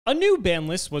A new ban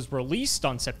list was released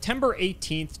on September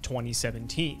 18th,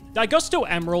 2017. Daigusto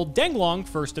Emerald, Denglong,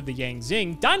 First of the Yang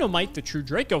Zing, Dynamite, the True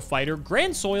Draco Fighter,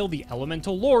 Grand Soil, the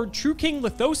Elemental Lord, True King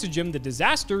Lithosygem, the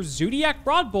Disaster, Zodiac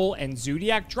Broadbull, and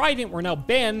Zodiac Trident were now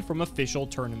banned from official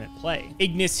tournament play.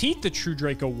 Ignis Heat, the True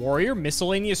Draco Warrior,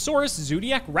 Miscellaneousaurus,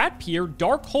 Zodiac Ratpier,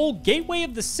 Dark Hole, Gateway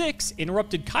of the Six,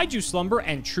 Interrupted Kaiju Slumber,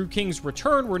 and True King's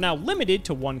Return were now limited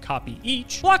to 1 copy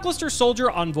each. Blackluster Soldier,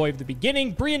 Envoy of the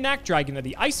Beginning, Brionac, Dragon of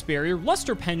the Ice Barrier,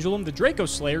 Luster Pendulum, the Draco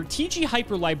Slayer, TG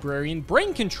Hyper Librarian,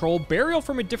 Brain Control, Burial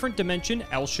from a Different Dimension,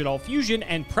 El Shadal Fusion,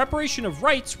 and Preparation of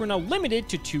Rites were now limited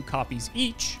to 2 copies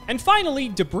each. And finally,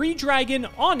 Debris Dragon,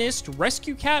 Honest,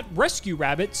 Rescue Cat, Rescue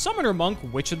Rabbit, Summoner Monk,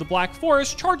 Witch of the Black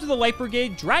Forest, Charge of the Light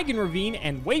Brigade, Dragon Ravine,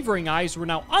 and Wavering Eyes were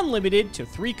now unlimited to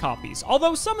 3 copies,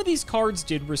 although some of these cards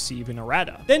did receive an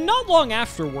errata. Then not long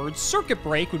afterwards, Circuit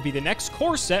Break would be the next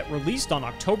core set released on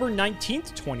October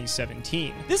 19th,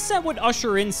 2017. This set would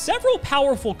usher in several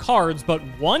powerful cards, but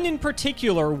one in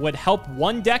particular would help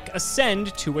one deck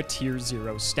ascend to a Tier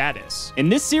 0 status. In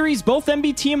this series, both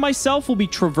MBT and myself will be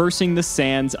traversing the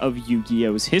sands of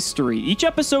Yu-Gi-Oh's history. Each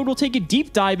episode will take a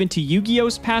deep dive into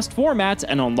Yu-Gi-Oh's past formats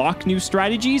and unlock new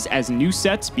strategies as new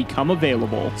sets become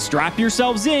available. Strap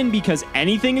yourselves in because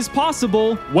anything is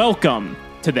possible. Welcome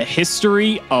to the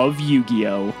history of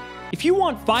Yu-Gi-Oh! If you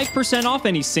want 5% off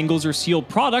any singles or sealed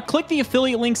product, click the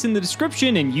affiliate links in the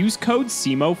description and use code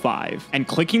CIMO5. And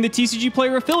clicking the TCG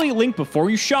Player affiliate link before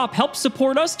you shop helps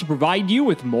support us to provide you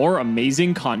with more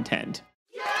amazing content.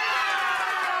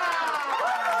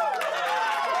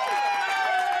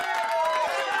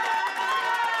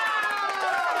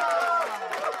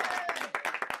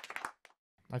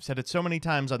 I've said it so many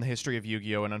times on the history of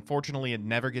Yu-Gi-Oh! And unfortunately it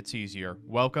never gets easier.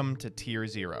 Welcome to Tier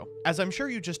 0. As I'm sure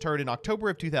you just heard, in October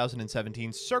of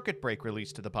 2017, Circuit Break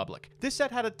released to the public. This set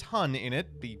had a ton in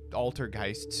it. The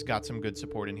Altergeists got some good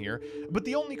support in here, but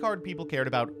the only card people cared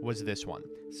about was this one,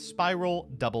 SPYRAL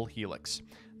Double Helix.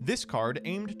 This card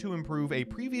aimed to improve a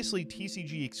previously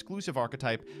TCG exclusive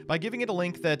archetype by giving it a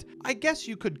link that I guess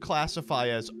you could classify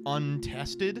as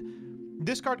untested.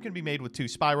 This card can be made with 2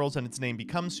 spirals, and its name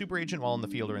becomes Super Agent while in the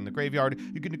field or in the graveyard.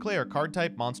 You can declare a card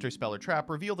type, monster, spell, or trap,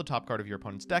 reveal the top card of your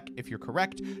opponent's deck. If you're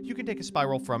correct, you can take a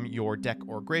spiral from your deck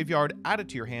or graveyard, add it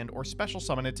to your hand, or special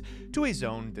summon it to a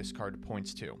zone this card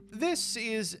points to. This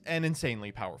is an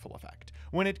insanely powerful effect.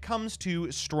 When it comes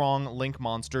to strong Link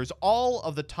monsters, all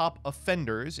of the top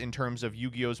offenders, in terms of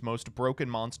Yu-Gi-Oh's most broken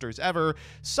monsters ever,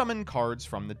 summon cards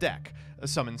from the deck.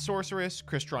 Summon Sorceress,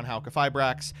 Crystron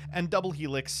Halqifibrax, and Double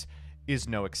Helix is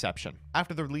no exception.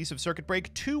 After the release of Circuit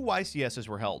Break, 2 YCSs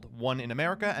were held, one in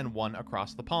America and one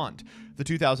across the pond. The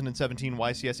 2017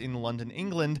 YCS in London,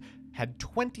 England had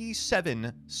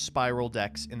 27 spiral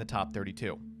decks in the top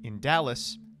 32. In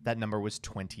Dallas, that number was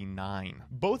 29.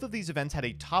 Both of these events had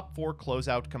a top 4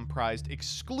 closeout comprised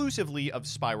exclusively of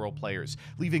spiral players,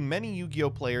 leaving many Yu-Gi-Oh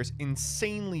players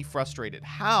insanely frustrated.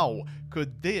 How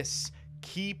could this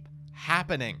keep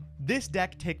happening? This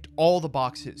deck ticked all the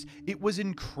boxes. It was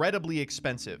incredibly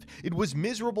expensive. It was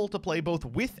miserable to play both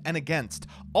with and against.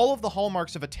 All of the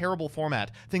hallmarks of a terrible format,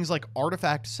 things like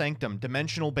Artifact Sanctum,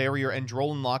 Dimensional Barrier, and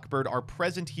Droll Lockbird are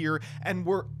present here and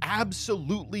were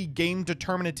absolutely game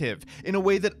determinative in a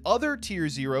way that other Tier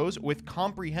 0s with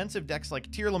comprehensive decks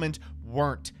like Tearlament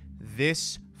weren't.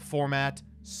 This format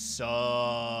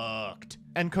sucked.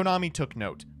 And Konami took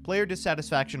note. Player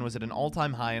dissatisfaction was at an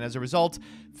all-time high, and as a result,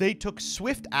 they took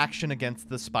swift action against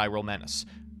the Spiral Menace.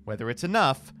 Whether it's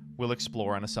enough, we'll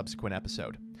explore on a subsequent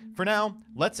episode. For now,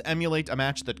 let's emulate a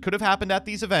match that could have happened at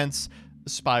these events,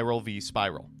 Spiral v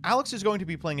Spiral. Alex is going to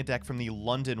be playing a deck from the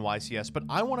London YCS, but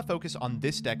I want to focus on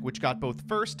this deck, which got both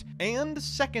first and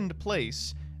second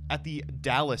place at the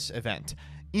Dallas event.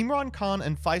 Imran Khan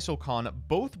and Faisal Khan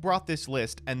both brought this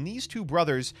list, and these 2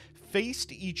 brothers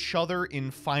faced each other in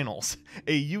finals.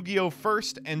 A Yu-Gi-Oh!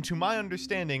 First, and to my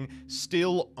understanding,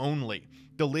 still only.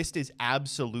 The list is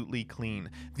absolutely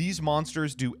clean. These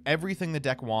monsters do everything the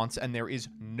deck wants, and there is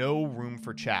no room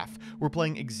for chaff. We're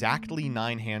playing exactly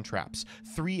 9 hand traps,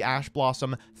 3 Ash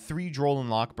Blossom, 3 Droll and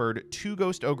Lockbird, 2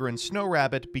 Ghost Ogre and Snow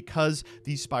Rabbit, because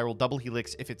these Spiral Double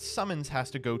Helix, if it summons,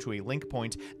 has to go to a link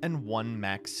point, and 1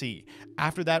 Max C.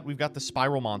 After that, we've got the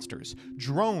Spiral monsters.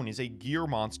 Drone is a gear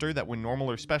monster that, when normal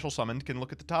or special summoned, can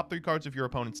look at the top 3 cards of your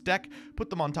opponent's deck,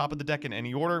 put them on top of the deck in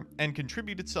any order, and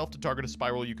contribute itself to target a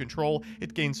spiral you control. Its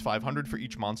it gains 500 for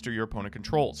each monster your opponent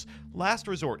controls. Last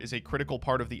Resort is a critical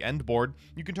part of the end board.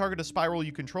 You can target a Spiral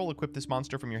you control, equip this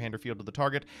monster from your hand or field to the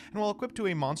target, and while equipped to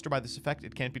a monster by this effect,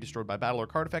 it can't be destroyed by battle or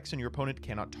card effects, and your opponent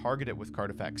cannot target it with card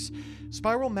effects.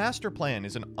 Spiral Master Plan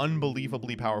is an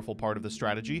unbelievably powerful part of the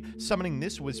strategy. Summoning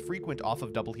this was frequent off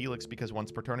of Double Helix because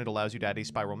once per turn it allows you to add a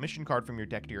Spiral mission card from your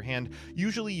deck to your hand.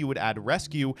 Usually you would add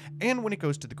Rescue, and when it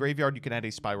goes to the graveyard you can add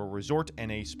a Spiral Resort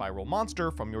and a Spiral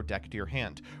Monster from your deck to your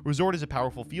hand. Resort is a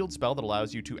powerful field spell that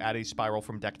allows you to add a Spiral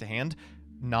from deck to hand,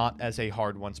 not as a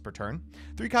hard once per turn.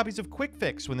 3 copies of Quick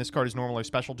Fix. When this card is normal or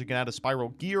special, you can add a Spiral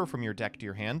Gear from your deck to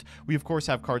your hand. We of course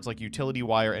have cards like Utility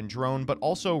Wire and Drone, but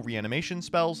also reanimation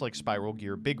spells like Spiral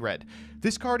Gear Big Red.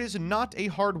 This card is not a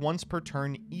hard once per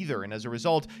turn either, and as a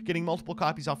result, getting multiple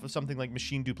copies off of something like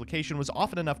Machine Duplication was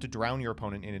often enough to drown your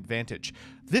opponent in advantage.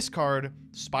 This card,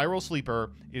 Spiral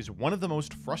Sleeper, is one of the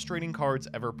most frustrating cards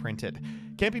ever printed.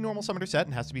 Can't be normal summoned or set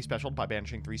and has to be specialed by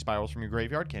banishing 3 Spirals from your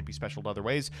graveyard. Can't be specialed other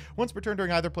ways. Once per turn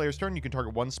during either player's turn, you can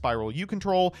target 1 Spiral you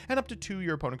control, and up to 2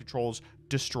 your opponent controls,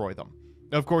 destroy them.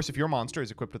 Of course, if your monster is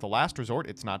equipped with a Last Resort,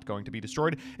 it's not going to be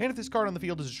destroyed, and if this card on the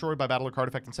field is destroyed by battle or card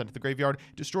effect and sent to the graveyard,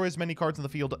 destroy as many cards on the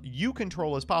field you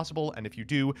control as possible, and if you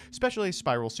do, special a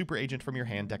Spiral Super Agent from your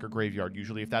hand, deck, or graveyard.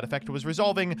 Usually if that effect was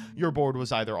resolving, your board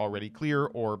was either already clear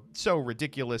or so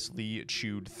ridiculously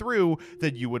chewed through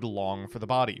that you would long for the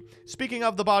body. Speaking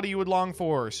of the body you would long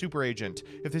for, Super Agent.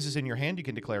 If this is in your hand, you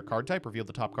can declare card type, reveal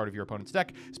the top card of your opponent's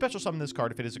deck, special summon this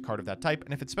card if it is a card of that type,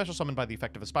 and if it's special summoned by the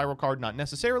effect of a Spiral card, not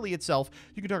necessarily itself,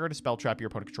 you can target a spell trap your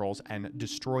opponent controls and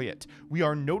destroy it. We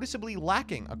are noticeably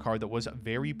lacking a card that was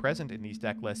very present in these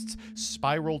deck lists,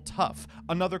 Spiral Tough,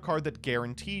 another card that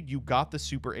guaranteed you got the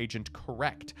Super Agent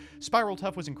correct. Spiral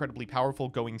Tough was incredibly powerful,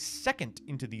 going second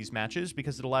into these matches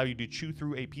because it allowed you to chew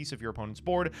through a piece of your opponent's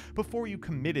board before you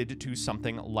committed to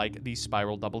something like the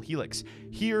Spiral Double Helix.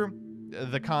 Here,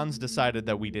 the cons decided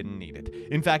that we didn't need it.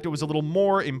 In fact, it was a little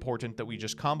more important that we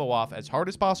just combo off as hard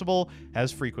as possible,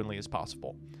 as frequently as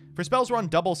possible. For spells run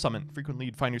Double Summon, frequently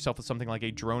you'd find yourself with something like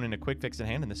a Drone and a Quick Fix in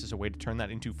hand, and this is a way to turn that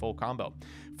into full combo.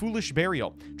 Foolish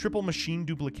Burial, triple Machine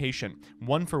Duplication,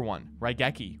 1-for-1,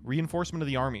 Raigeki, Reinforcement of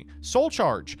the Army, Soul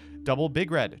Charge, double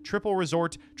Big Red, triple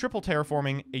Resort, triple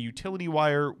Terraforming, a Utility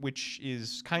Wire, which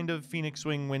is kind of Phoenix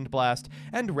Wing Wind Blast,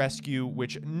 and Rescue,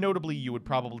 which notably you would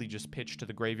probably just pitch to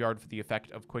the graveyard for the effect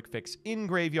of Quick Fix in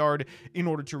graveyard in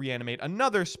order to reanimate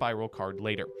another Spiral card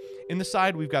later. In the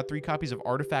side, we've got 3 copies of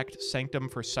Artifact, Sanctum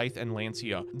for Scythe and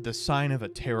Lancia, the sign of a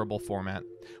terrible format.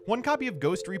 1 copy of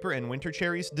Ghost Reaper and Winter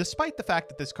Cherries, despite the fact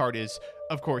that this card is,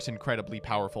 of course, incredibly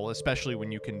powerful, especially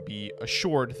when you can be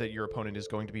assured that your opponent is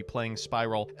going to be playing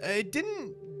Spiral. It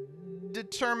didn't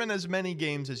determine as many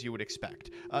games as you would expect.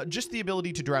 Just the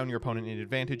ability to drown your opponent in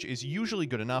advantage is usually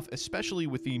good enough, especially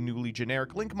with the newly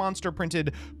generic Link monster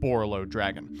printed Borreload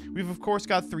Dragon. We've of course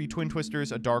got 3 Twin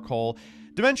Twisters, a Dark Hole,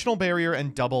 Dimensional Barrier,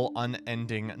 and double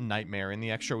Unending Nightmare. In the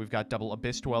extra, we've got double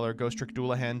Abyss Dweller, Ghost Trick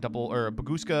Doulahan, double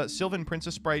Baguska, Sylvan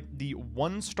Princess Sprite. The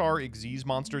 1-star Xyz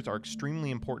monsters are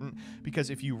extremely important because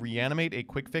if you reanimate a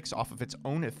Quick Fix off of its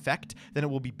own effect, then it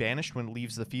will be banished when it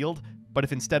leaves the field. But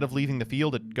if instead of leaving the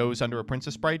field, it goes under a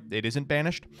Princess Sprite, it isn't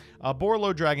banished.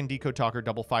 Borreload Dragon, Decode Talker,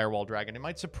 double Firewall Dragon. It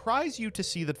might surprise you to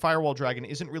see that Firewall Dragon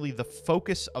isn't really the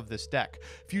focus of this deck.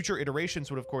 Future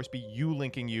iterations would of course be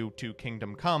linking you to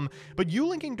Kingdom Come, but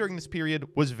U-linking during this period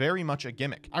was very much a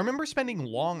gimmick. I remember spending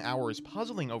long hours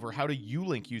puzzling over how to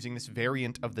U-link using this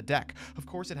variant of the deck. Of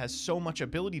course, it has so much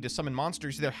ability to summon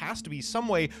monsters, there has to be some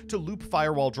way to loop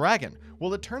Firewall Dragon.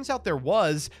 Well, it turns out there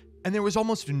was, and there was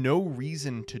almost no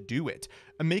reason to do it.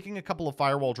 Making a couple of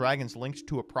Firewall Dragons linked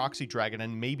to a Proxy Dragon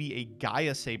and maybe a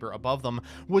Gaia Saber above them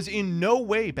was in no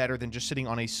way better than just sitting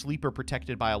on a sleeper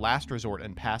protected by a Last Resort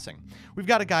and passing. We've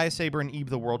got a Gaia Saber, an Eve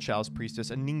the World Chalice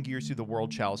Priestess, a Ningirsu the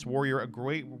World Chalice Warrior, a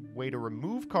great way to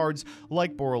remove cards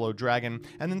like Borreload Dragon,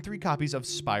 and then 3 copies of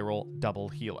Spiral Double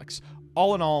Helix.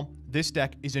 All in all, this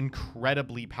deck is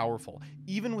incredibly powerful.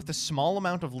 Even with the small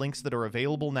amount of links that are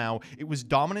available now, it was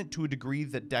dominant to a degree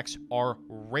that decks are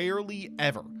rarely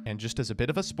ever. And just as a bit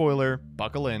of a spoiler,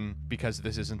 buckle in, because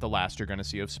this isn't the last you're going to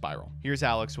see of Spiral. Here's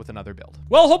Alex with another build.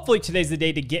 Well, hopefully today's the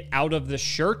day to get out of the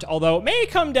shirt, although it may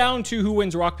come down to who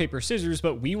wins rock, paper, scissors,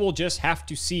 but we will just have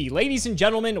to see. Ladies and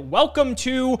gentlemen, welcome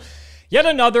to Yet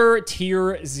another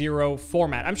Tier 0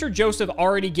 format. I'm sure Joseph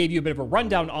already gave you a bit of a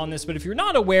rundown on this, but if you're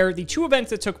not aware, the two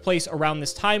events that took place around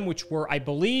this time, which were, I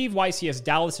believe, YCS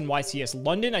Dallas and YCS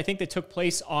London, I think they took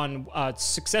place on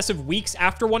successive weeks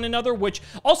after one another, which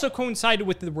also coincided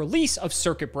with the release of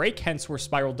Circuit Break, hence where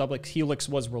Spiral Double Helix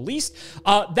was released.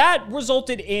 That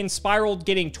resulted in Spiral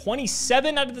getting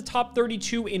 27 out of the top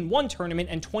 32 in one tournament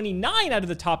and 29 out of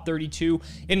the top 32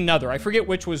 in another. I forget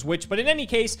which was which, but in any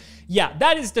case, yeah,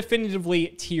 that is definitively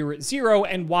Tier 0,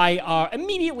 and why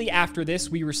immediately after this,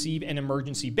 we receive an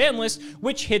emergency ban list,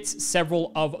 which hits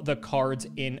several of the cards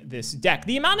in this deck.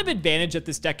 The amount of advantage that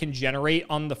this deck can generate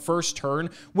on the first turn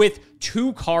with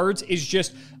 2 cards is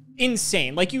just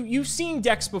insane. Like, you've seen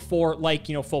decks before, like,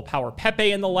 you know, Full Power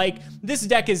Pepe and the like. This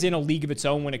deck is in a league of its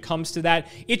own when it comes to that.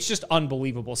 It's just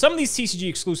unbelievable. Some of these TCG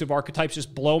exclusive archetypes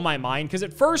just blow my mind, because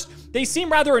at first they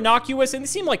seem rather innocuous and they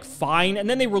seem like fine, and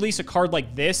then they release a card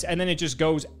like this and then it just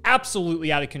goes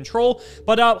absolutely out of control.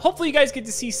 But hopefully you guys get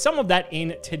to see some of that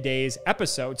in today's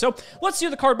episode. So let's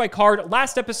do the card by card.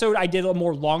 Last episode I did a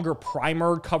more longer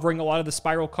primer covering a lot of the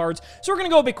Spiral cards, so we're gonna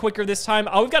go a bit quicker this time.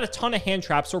 We've got a ton of hand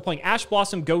traps, so we're playing Ash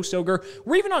Blossom, Ghost Ogre.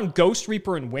 We're even on Ghost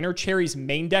Reaper and Winter Cherry's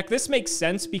main deck. This makes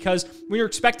sense because when you're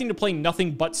expecting to play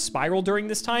nothing but Spiral during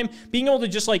this time, being able to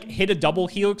just like hit a double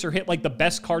helix or hit like the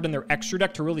best card in their extra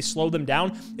deck to really slow them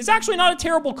down is actually not a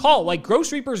terrible call. Like,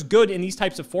 Ghost Reaper is good in these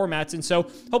types of formats, and so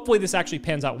hopefully this actually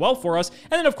pans out well for us.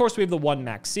 And then of course we have the 1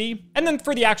 Maxi. And then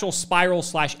for the actual Spiral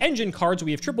 / Engine cards,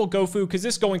 we have triple Gofu, because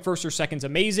this going first or second is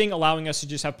amazing, allowing us to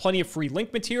just have plenty of free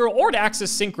link material or to access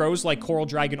synchros like Coral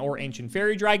Dragon or Ancient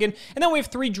Fairy Dragon. And then we have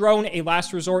 3 Drone, a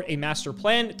Last Resort, a Master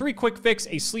Plan, 3 Quick Fix,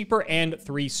 a Sleeper, and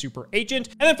 3 Super Agent.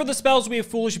 And then for the spells, we have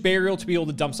Foolish Burial to be able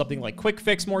to dump something like Quick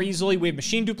Fix more easily. We have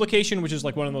Machine Duplication, which is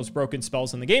like one of the most broken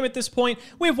spells in the game at this point.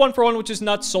 We have 1-for-1, which is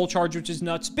nuts. Soul Charge, which is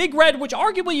nuts. Big Red, which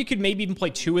arguably you could maybe even play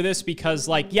 2 of this, because,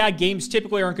 like, yeah, games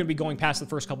typically aren't going to be going past the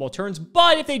first couple of turns,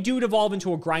 but if they do devolve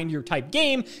into a grindier type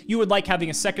game, you would like having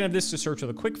a second of this to search for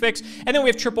the Quick Fix. And then we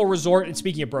have Triple Resort, and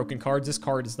speaking of broken cards, this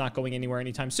card is not going anywhere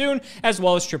anytime soon, as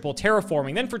well as Triple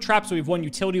Terraforming. Then for traps, we have 1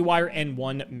 Utility Wire and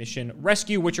 1 Mission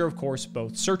Rescue, which are of course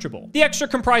both searchable. The extra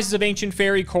comprises of Ancient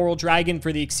Fairy, Coral Dragon.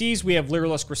 For the Xyz, we have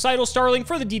Lyrilusk Recital Starling.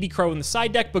 For the DD Crow in the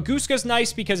side deck, Baguska's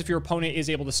nice because if your opponent is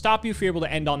able to stop you, if you're able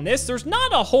to end on this, there's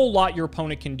not a whole lot your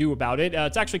opponent can do about it.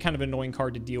 It's actually kind of an annoying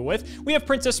card to deal with. We have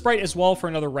Princess Sprite as well for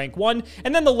another rank 1.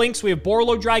 And then the links, we have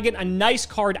Borlo Dragon, a nice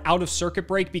card out of Circuit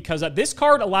Break, because this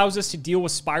card allows us to deal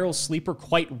with Spiral Sleeper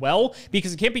quite well,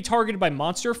 because it can't be targeted by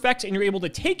monster effects, and you're able to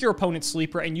take your opponent's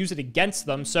Sleeper and use it against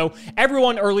them. So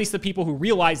everyone, or at least the people who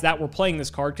realize that, were playing this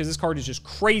card, because this card is just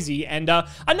crazy. And a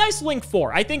nice Link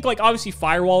 4. I think, like, obviously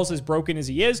Firewall is as broken as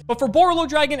he is, but for Borlo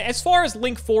Dragon, as far as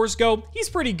Link 4s go, he's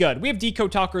pretty good. We have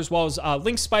Decode Talker as well as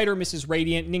Link Spider, Mrs.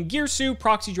 Radiant, Ningirsu,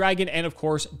 Proxy Dragon, and of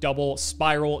course double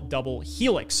Spiral, double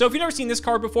Helix. So if you've never seen this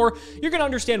card before, you're gonna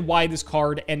understand why this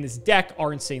card and this deck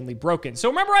are insanely broken. So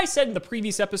remember I said in the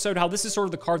previous episode how this is sort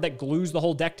of the card that glues the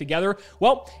whole deck together?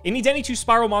 Well, it needs any 2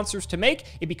 Spiral monsters to make.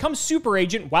 It becomes Super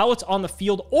Agent while it's on the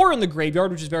field or in the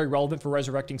graveyard, which is very relevant for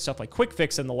resurrecting stuff like Quick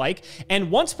Fix and the like.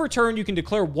 And once per turn, you can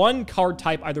declare 1 card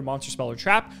type, either monster, spell, or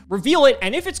trap, reveal it,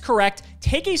 and if it's correct,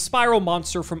 take a Spiral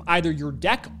monster from either your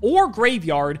deck or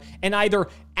graveyard and either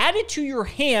add it to your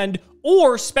hand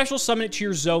or special summon it to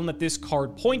your zone that this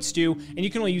card points to, and you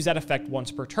can only use that effect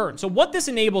once per turn. So what this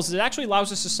enables is it actually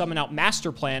allows us to summon out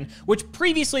Master Plan, which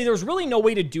previously there was really no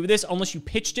way to do this unless you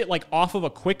pitched it like off of a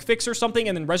Quick Fix or something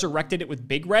and then resurrected it with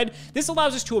Big Red. This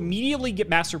allows us to immediately get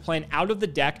Master Plan out of the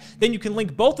deck. Then you can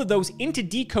link both of those into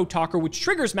Decode Talker, which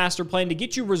triggers Master Plan to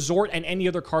get you Resort and any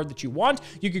other card that you want.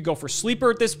 You could go for Sleeper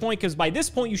at this point, because by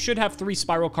this point you should have 3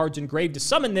 Spiral cards engraved to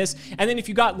summon this, and then if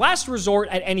you got Last Resort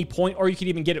at any point, or you could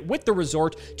even get it with the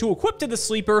Resort to equip to the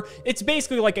Sleeper, it's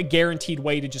basically like a guaranteed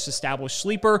way to just establish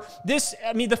Sleeper. This,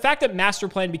 I mean, the fact that Master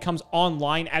Plan becomes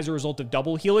online as a result of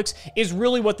double Helix is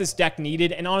really what this deck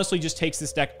needed, and honestly just takes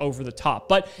this deck over the top.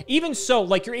 But even so,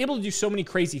 like, you're able to do so many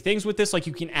crazy things with this. Like,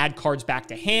 you can add cards back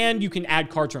to hand, you can add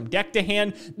cards from deck to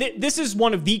hand. This is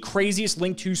one of the craziest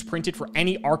Link 2s printed for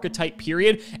any archetype,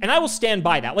 period, and I will stand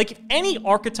by that. Like, if any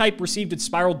archetype received its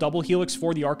Spiral double Helix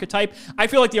for the archetype, I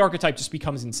feel like the archetype just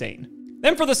becomes insane.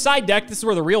 Then for the side deck, this is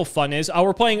where the real fun is.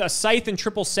 We're playing a Scythe and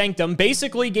Triple Sanctum.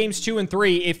 Basically, games 2 and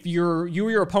 3, if you or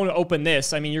your opponent open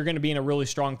this, I mean, you're going to be in a really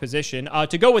strong position.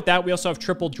 To go with that, we also have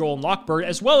Triple Droll and Lockbird,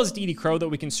 as well as DD Crow that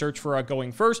we can search for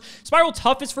going first. Spiral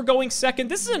Tough is for going second.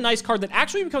 This is a nice card that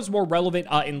actually becomes more relevant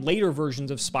in later versions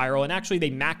of Spiral, and actually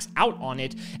they max out on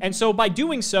it. And so by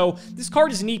doing so, this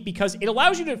card is neat because it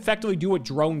allows you to effectively do what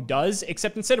Drone does,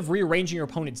 except instead of rearranging your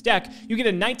opponent's deck, you get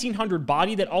a 1900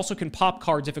 body that also can pop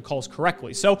cards if it calls correct.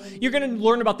 correctly. So you're going to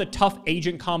learn about the Tough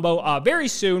Agent combo very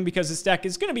soon, because this deck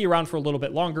is going to be around for a little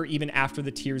bit longer, even after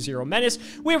the Tier 0 Menace.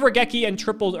 We have Regeki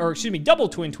and double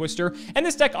Twin Twister, and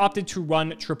this deck opted to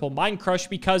run triple Mind Crush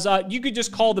because you could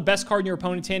just call the best card in your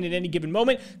opponent's hand at any given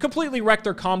moment, completely wreck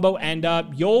their combo, and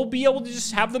you'll be able to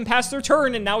just have them pass their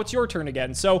turn, and now it's your turn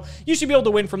again. So you should be able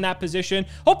to win from that position.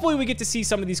 Hopefully we get to see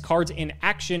some of these cards in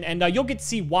action, and you'll get to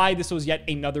see why this was yet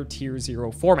another Tier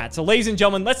 0 format. So ladies and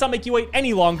gentlemen, let's not make you wait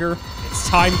any longer. It's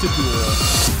time to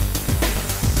duel.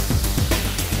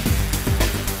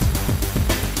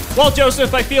 Well,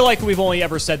 Joseph, I feel like we've only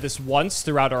ever said this once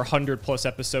throughout our 100+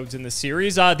 episodes in the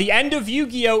series. The end of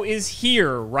Yu-Gi-Oh! Is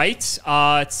here, right?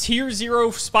 Tier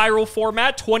 0 Spiral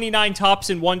format, 29 tops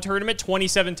in one tournament,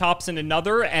 27 tops in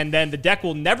another, and then the deck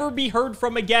will never be heard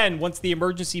from again once the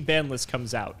emergency ban list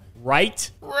comes out,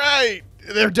 right? Right.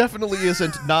 There definitely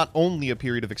isn't not only a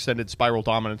period of extended Spiral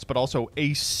dominance, but also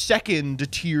a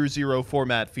second Tier 0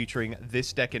 format featuring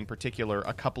this deck in particular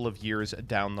a couple of years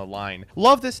down the line.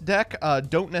 Love this deck.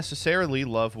 Don't necessarily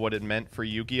love what it meant for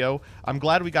Yu-Gi-Oh! I'm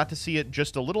glad we got to see it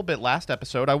just a little bit last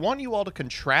episode. I want you all to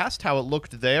contrast how it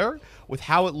looked there with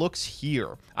how it looks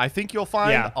here. I think you'll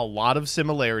find a lot of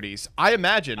similarities. I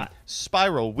imagine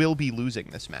Spiral will be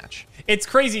losing this match. It's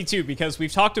crazy, too, because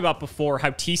we've talked about before how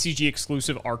TCG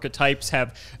exclusive archetypes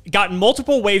have gotten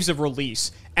multiple waves of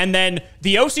release, and then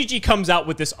the OCG comes out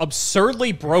with this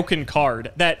absurdly broken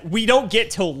card that we don't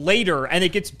get till later, and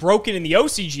it gets broken in the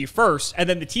OCG first, and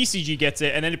then the TCG gets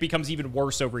it, and then it becomes even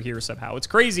worse over here somehow. It's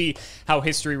crazy how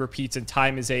history repeats and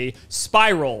time is a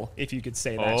spiral, if you could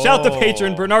say that. Shout out to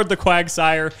patron Bernard the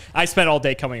Quagsire. I spent all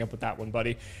day coming up with that one,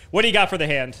 buddy. What do you got for the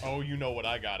hand? Oh, you know what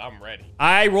I got. I'm ready.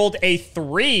 I rolled a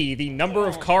 3, the number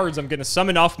of cards I'm going to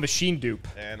summon off Machine Dupe.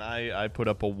 And I put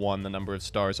up a 1, the number of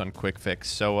stars on Quick Fix.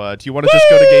 So do you want to just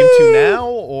go to game 2 now,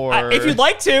 or if you'd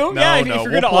like to? No, yeah, if no,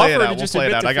 you're going to offer to just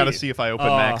admit defeat. I got to see if I open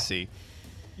Maxi.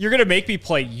 You're going to make me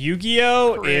play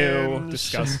Yu-Gi-Oh? Ew,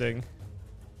 disgusting.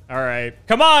 All right,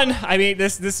 come on. I mean,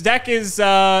 this deck is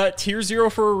Tier 0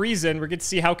 for a reason. We're going to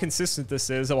see how consistent this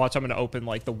is. Watch, I'm going to open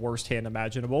like the worst hand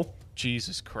imaginable.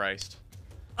 Jesus Christ.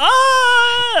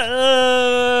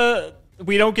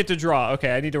 We don't get to draw.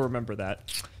 Okay, I need to remember that.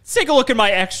 Let's take a look at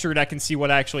my extra deck and see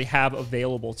what I actually have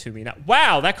available to me now.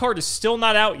 Wow, that card is still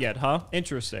not out yet, huh?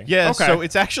 Interesting. Yeah, okay. So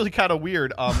it's actually kind of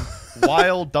weird.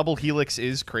 While Double Helix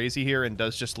is crazy here and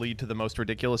does just lead to the most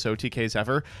ridiculous OTKs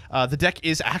ever, the deck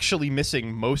is actually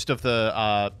missing most of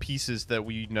the pieces that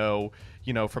we know,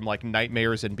 from like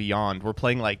Nightmares and beyond. We're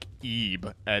playing like Ebe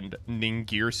and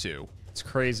Ningirsu. It's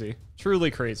crazy.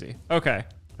 Truly crazy. Okay.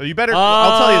 You better,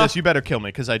 I'll tell you this, you better kill me,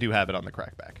 because I do have it on the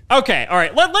crackback. Okay, all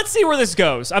right. Let's see where this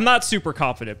goes. I'm not super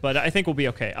confident, but I think we'll be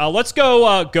okay. Let's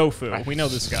go Gofu. We know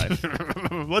this guy.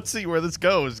 Let's see where this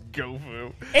goes,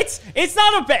 Gofu. It's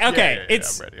not a bad... Okay, I'm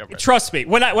ready. Trust me,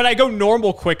 when I go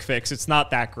normal Quick Fix, it's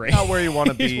not that great. Not where you want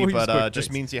to be, but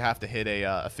just means you have to hit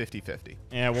a 50-50.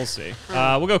 Yeah, we'll see.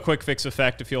 We'll go Quick Fix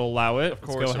effect if you'll allow it. Of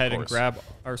course, Let's go ahead and grab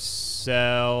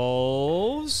ourselves...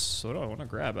 What do I want to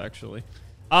grab, actually?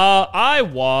 I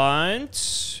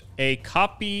want a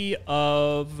copy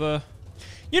of...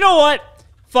 you know what?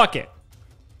 Fuck it.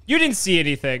 You didn't see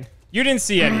anything. You didn't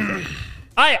see anything.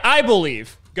 I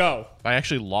believe. Go. I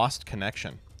actually lost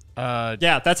connection.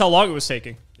 Yeah, that's how long it was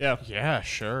taking. Yeah. Yeah,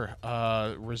 sure.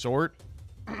 Resort.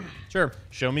 Sure.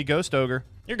 Show me Ghost Ogre.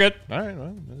 You're good. All right.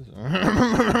 Well,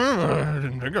 I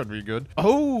didn't think I'd be good.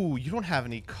 Oh, you don't have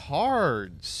any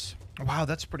cards. Wow,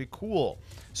 that's pretty cool.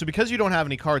 So because you don't have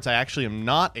any cards, I actually am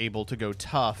not able to go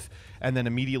tough and then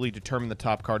immediately determine the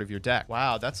top card of your deck.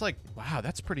 Wow, that's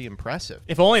pretty impressive.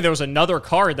 If only there was another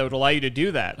card that would allow you to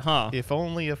do that, huh? If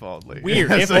only, if only.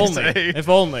 Weird, if only, if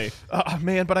only. Oh,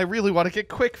 man, but I really want to get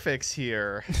Quick Fix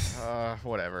here.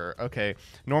 Whatever. Okay,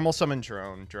 normal summon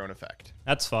drone effect.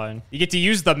 That's fine. You get to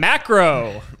use the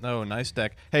macro. Oh, nice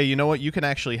deck. Hey, you know what? You can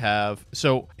actually have...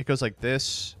 So it goes like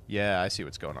this. Yeah, I see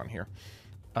what's going on here.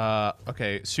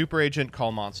 Okay, Super Agent,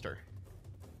 Call Monster.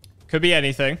 Could be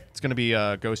anything. It's going to be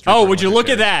Ghost Ripper. Oh, would you look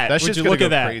at that? That's would just you going look to at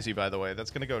go that? crazy, by the way.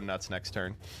 That's going to go nuts next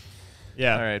turn.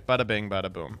 Yeah. All right, bada bing,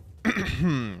 bada boom.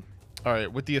 All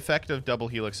right, with the effect of Double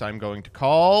Helix, I'm going to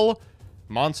call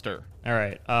Monster. All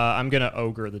right, I'm going to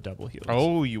Ogre the Double Helix.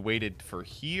 Oh, you waited for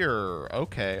here.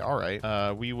 Okay, all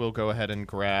right. We will go ahead and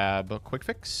grab a Quick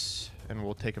Fix, and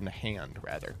we'll take him to hand,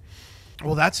 rather.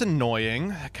 Well, that's annoying.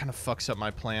 That kind of fucks up my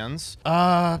plans.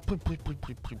 How the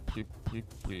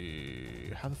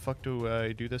fuck do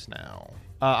I do this now?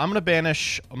 I'm going to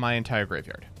banish my entire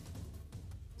graveyard.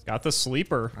 It's got the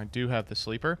Sleeper. I do have the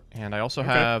Sleeper, and I also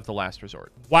have the Last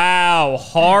Resort. Wow,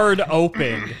 hard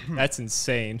opened. That's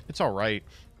insane. It's all right.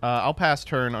 I'll pass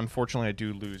turn. Unfortunately, I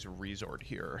do lose resort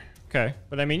here. Okay,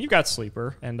 but I mean, you got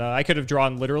sleeper, and I could have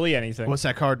drawn literally anything. What's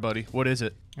that card, buddy? What is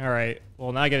it? All right,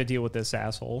 well, now I got to deal with this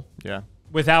asshole. Yeah.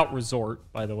 Without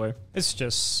resort, by the way. This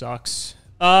just sucks.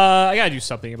 I got to do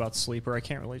something about sleeper. I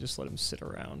can't really just let him sit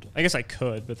around. I guess I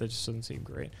could, but that just doesn't seem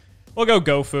great. We'll go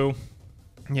Gofu.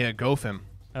 Yeah, go for him.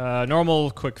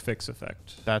 Normal quick fix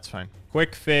effect. That's fine.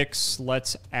 Quick fix,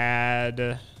 let's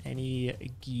add any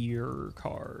gear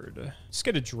card. Let's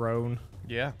get a drone.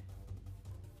 Yeah.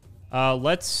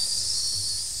 Let's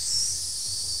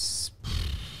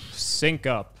sync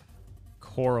up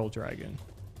Coral Dragon.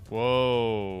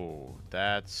 Whoa,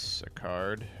 that's a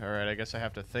card. All right, I guess I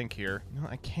have to think here. No,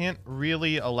 I can't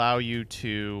really allow you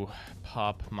to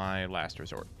pop my last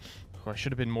resort. Oh, I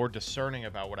should have been more discerning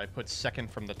about what I put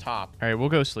second from the top. All right, we'll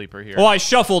go sleeper here. Well, I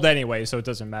shuffled anyway, so it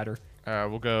doesn't matter.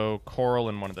 We'll go coral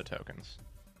in one of the tokens.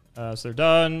 So they're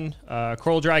done.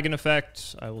 Coral Dragon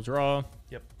effect. I will draw.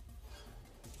 Yep.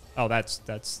 Oh,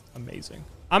 that's amazing.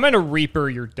 I'm gonna Reaper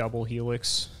your double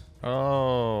helix.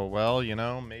 Oh, well, you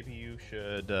know, maybe you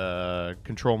should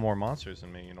control more monsters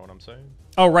than me, you know what I'm saying?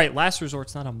 Oh, right. Last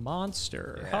Resort's not a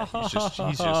monster. Yeah, he's just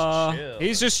chill.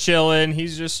 He's just chilling.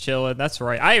 He's just chilling. That's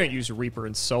right. I haven't used Reaper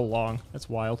in so long. That's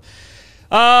wild.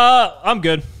 I'm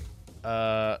good.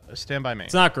 Stand by me.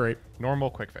 It's not great. Normal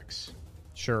quick fix.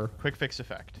 Sure. Quick fix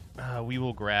effect. We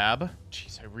will grab...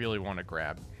 Jeez, I really want to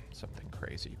grab something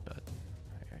crazy, but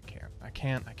I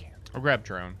can't. I'll grab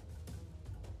drone.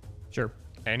 Sure.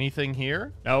 Anything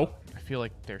here? No. I feel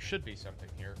like there should be something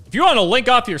here. If you want to link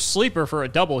off your sleeper for a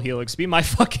double helix, be my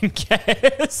fucking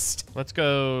guest. Let's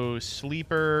go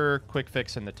sleeper, quick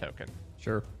fix, and the token.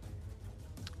 Sure.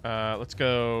 Let's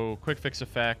go quick fix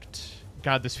effect.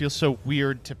 God, this feels so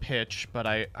weird to pitch, but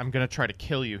I'm going to try to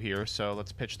kill you here, so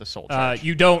let's pitch the soul charge.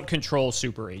 You don't control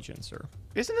super agent, sir.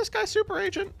 Isn't this guy super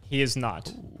agent? He is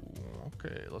not. Ooh,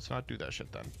 okay, let's not do that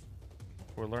shit then.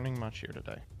 We're learning much here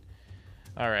today.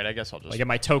 All right, I guess I'll just... I get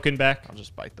my token back? I'll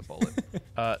just bite the bullet.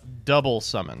 Double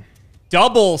summon.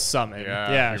 Double summon.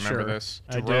 Yeah, sure. remember this?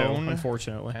 I do,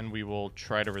 unfortunately. And we will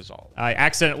try to resolve. I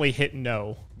accidentally hit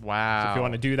no. Wow. So if you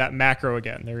want to do that macro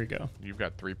again, there you go. You've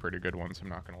got 3 pretty good ones, I'm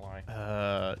not going to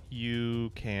lie. You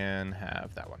can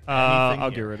have that one.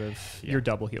 I'll get rid of your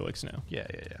double helix now. Yeah.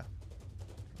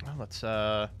 Well,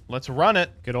 let's run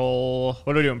it. Good old...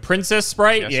 What are we doing? Princess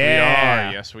Sprite?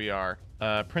 Yes, we are.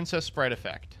 Princess Sprite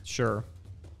effect. Sure.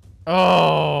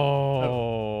 Oh,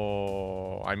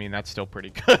 I mean, that's still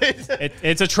pretty good.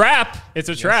 It's a trap. It's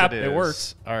a trap. It it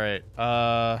works. All right.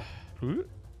 Ooh.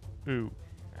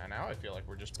 Now I feel like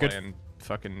we're just playing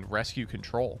fucking rescue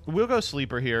control. We'll go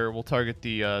sleeper here. We'll target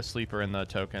the sleeper and the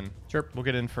token. Sure. We'll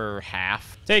get in for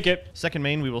half. Take it. Second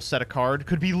main, we will set a card.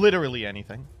 Could be literally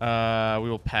anything. We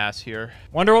will pass here.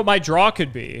 Wonder what my draw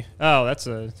could be. Oh, that's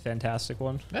a fantastic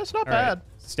one. That's not All bad. right.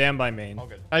 Stand by main. All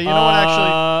good. You know what?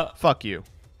 Actually, fuck you.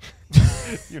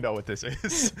 You know what this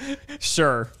is.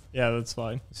 Sure. Yeah, that's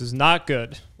fine. This is not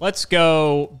good. Let's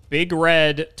go big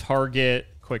red target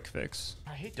quick fix.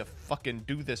 I hate to fucking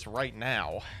do this right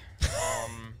now.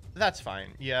 That's fine.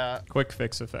 Yeah. Quick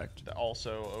fix effect.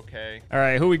 Also okay. All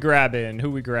right, who we grabbing?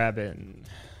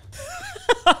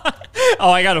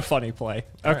 Oh, I got a funny play.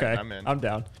 Okay, right, I'm in. I'm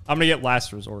down. I'm gonna get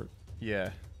last resort.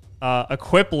 Yeah.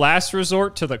 Equip last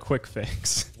resort to the quick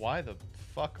fix. Why the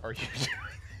fuck are you doing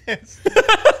this?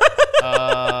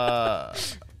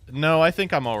 No, I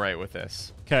think I'm all right with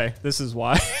this. Okay, this is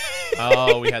why.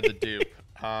 Oh, we had the dupe.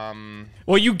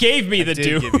 Well, you gave me the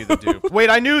dupe. I did give you the dupe. Wait,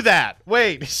 I knew that.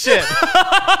 Wait, shit.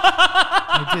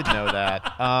 I did know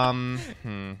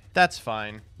that. That's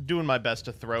fine. Doing my best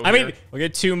to throw. I mean, we'll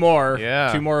get 2 more.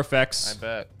 Yeah. 2 more effects. I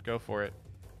bet. Go for it.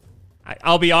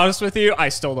 I'll be honest with you. I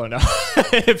still don't know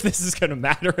if this is gonna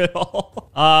matter at all.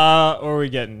 What are we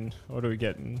getting? What are we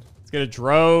getting? Let's get a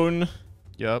drone.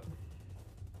 Yep.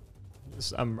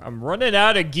 I'm running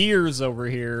out of gears over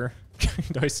here.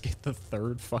 Do I just get the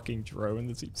 3rd fucking drone?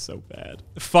 That seems so bad.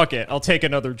 Fuck it. I'll take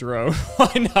another drone.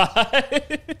 Why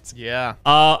not? Yeah.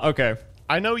 Okay.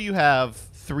 I know you have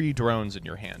 3 drones in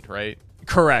your hand, right?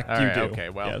 Correct. All you right, do. Okay,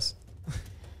 well. Yes.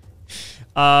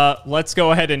 Let's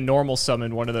go ahead and normal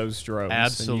summon one of those drones.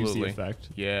 Absolutely. And use the effect.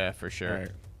 Yeah, for sure. All right.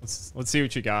 Let's see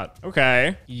what you got.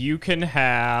 Okay. You can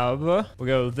have... We'll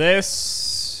go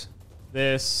this,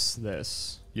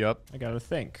 this. Yep. I gotta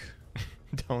think.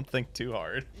 Don't think too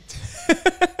hard.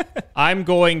 I'm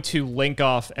going to link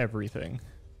off everything.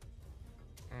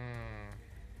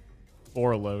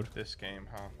 Or load. This game,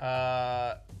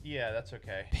 huh? Yeah, that's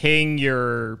okay. Ping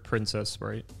your princess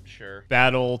sprite. Sure.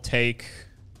 Battle, take.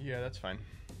 Yeah, that's fine.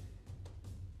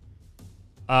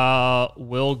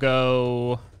 We'll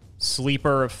go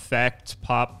Sleeper effect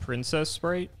pop princess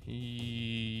sprite?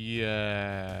 Yes.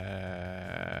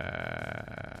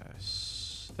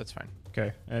 That's fine.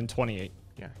 Okay, and 28.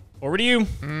 Yeah. Over to you.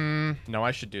 No,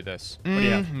 I should do this. What do you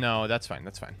have? No, that's fine.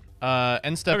 That's fine.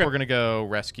 End step, Okay. we're going to go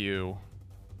rescue,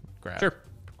 grab. Sure.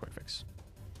 Quick fix.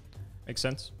 Makes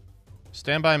sense.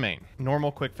 Standby main.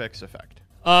 Normal quick fix effect.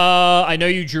 I know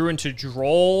you drew into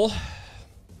Droll.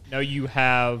 Know you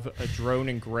have a drone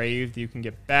engraved that you can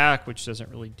get back, which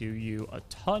doesn't really do you a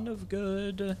ton of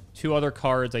good. 2 other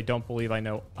cards I don't believe I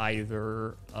know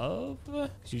either of.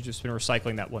 Because you've just been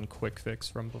recycling that one quick fix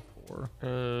from before.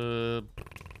 We're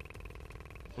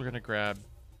going to grab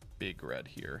Big Red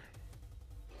here.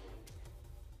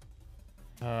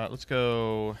 Let's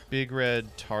go Big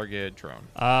Red, target, drone.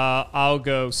 I'll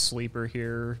go Sleeper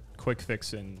here. Quick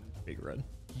fix in Big Red.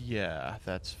 Yeah,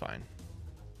 that's fine.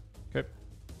 Okay.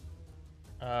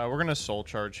 We're going to soul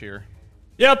charge here.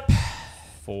 Yep.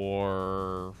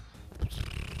 For...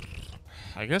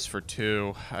 I guess for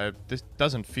 2. This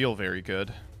doesn't feel very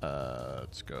good.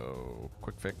 Let's go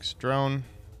quick fix, drone.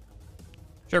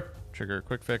 Sure. Trigger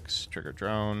quick fix, trigger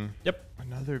drone. Yep.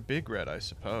 Another Big Red, I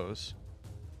suppose.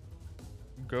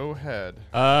 Go ahead.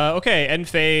 Okay. End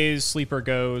phase. Sleeper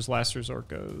goes. Last resort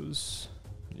goes.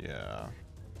 Yeah.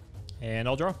 And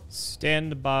I'll draw.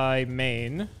 Standby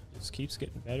main. This keeps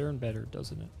getting better and better,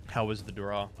 doesn't it? How was the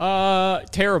draw?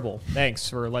 Terrible. Thanks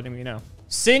for letting me know.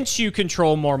 Since you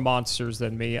control more monsters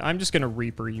than me, I'm just going to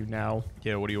Reaper you now.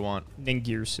 Yeah, what do you want?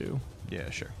 Ningirsu. Yeah,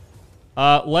 sure.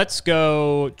 Let's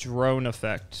go drone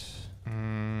effect.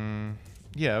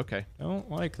 Yeah, okay.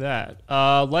 Don't like that.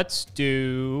 Let's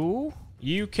do...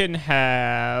 You can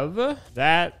have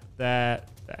that.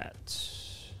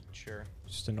 Sure.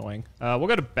 Just annoying. We'll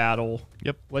go to battle.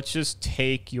 Yep. Let's just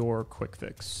take your quick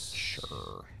fix.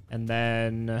 Sure. And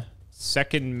then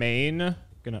second main,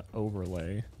 gonna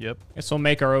overlay. Yep. Guess we'll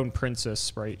make our own princess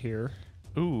sprite here.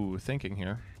 Ooh, thinking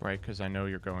here. Right, because I know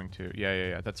you're going to...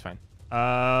 Yeah, that's fine.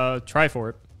 Try for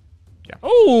it. Yeah.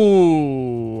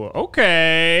 Oh,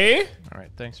 okay. All right,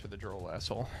 thanks for the droll,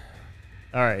 asshole.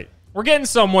 All right. We're getting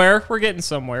somewhere. We're getting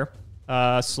somewhere.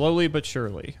 Slowly but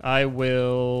surely. I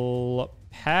will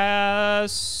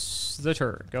pass the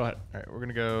turn. Go ahead. All right, we're going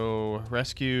to go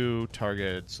rescue,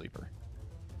 target, sleeper.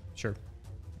 Sure.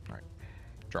 All right.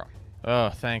 Draw. Oh,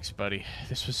 thanks, buddy.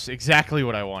 This was exactly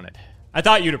what I wanted. I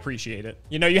thought you'd appreciate it.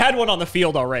 You know, you had one on the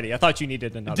field already. I thought you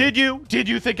needed another. Did you? Did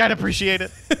you think I'd appreciate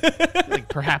it? Like,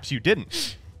 perhaps you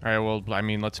didn't. All right, well, I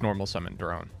mean, let's normal summon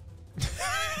drone.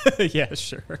 Yeah,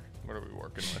 sure. What are we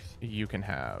working with? You can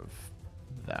have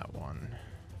that one.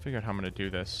 Figure out how I'm going to do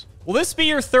this. Will this be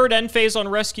your third end phase on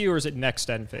rescue, or is it next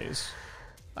end phase?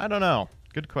 I don't know.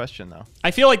 Good question, though.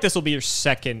 I feel like this will be your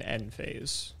second end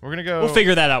phase. We're going to go... We'll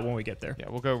figure that out when we get there. Yeah,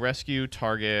 we'll go rescue,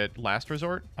 target, last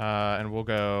resort, and we'll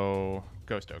go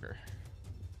Ghost Ogre.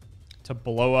 To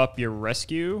blow up your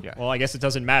rescue? Yeah. Well, I guess it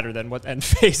doesn't matter then what end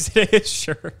phase it is,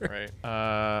 sure.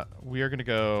 Right. We are going to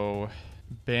go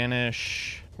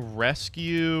banish,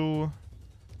 rescue,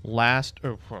 last...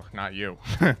 Oh, not you.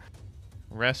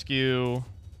 Rescue,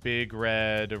 Big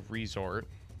Red, Resort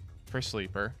for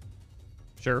Sleeper.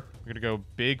 Sure. We're going to go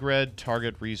Big Red,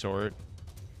 target, Resort.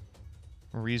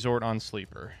 Resort on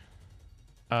Sleeper.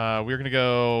 We're going to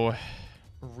go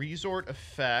Resort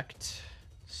effect,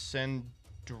 send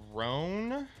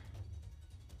drone.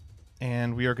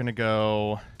 And we are going to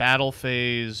go battle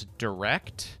phase,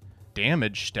 direct,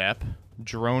 damage step,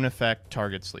 drone effect,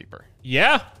 target, Sleeper.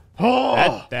 Yeah.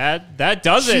 Oh! That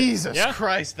does it. Jesus Yeah.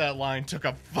 Christ, that line took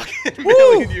a fucking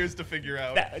million years to figure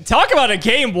out. Talk about a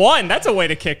game one. That's a way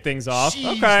to kick things off.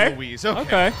 Jeez Okay. Louise.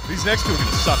 Okay. These next two are going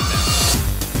to suck now.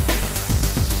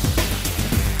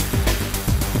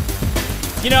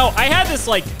 You know, I had this,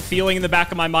 like, feeling in the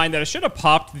back of my mind that I should have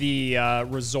popped the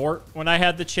resort when I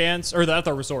had the chance. Or not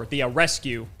the resort, the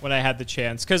rescue when I had the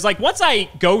chance. Because, like, once I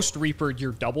Ghost Reapered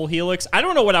your double helix, I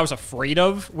don't know what I was afraid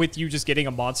of with you just getting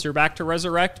a monster back to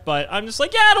resurrect. But I'm just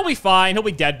like, yeah, it'll be fine. He'll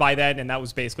be dead by then. And that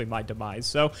was basically my demise.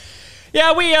 So,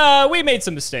 yeah, we made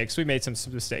some mistakes. We made some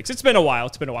mistakes. It's been a while.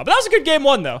 But that was a good game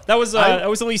one, though. That was at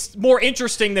least more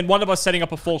interesting than one of us setting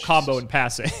up a full combo and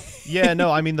passing. Yeah,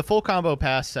 no, I mean, the full combo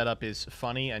pass setup is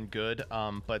funny and good,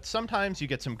 but sometimes you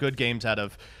get some good games out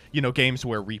of, you know, games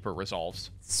where Reaper resolves.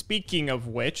 Speaking of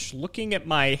which, looking at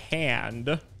my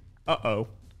hand... Uh-oh.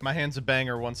 My hand's a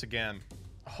banger once again.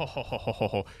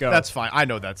 Go. That's fine. I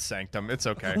know that's Sanctum. It's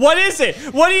okay. What is it?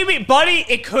 What do you mean? Buddy,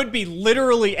 it could be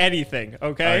literally anything,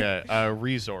 okay? Okay,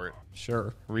 Resort.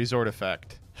 Sure. Resort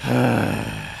effect.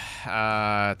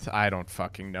 I don't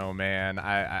fucking know, man.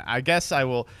 I guess I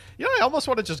will... You know, I almost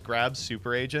want to just grab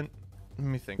Super Agent. Let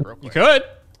me think real quick. You could.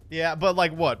 Yeah, but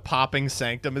like what? Popping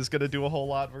Sanctum is gonna do a whole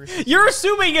lot versus. You're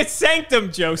assuming it's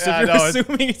Sanctum, Joseph. Yeah, you're no,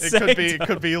 assuming it's Sanctum. It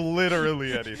could be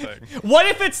literally anything. What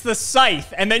if it's the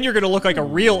Scythe, and then you're gonna look like a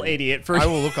real idiot for. I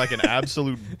will look like an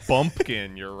absolute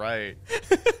bumpkin. You're right.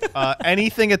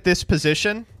 Anything at this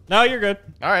position? No, you're good.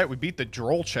 All right, we beat the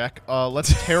droll check.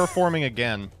 Let's terraforming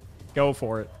again. Go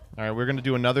for it. All right, we're gonna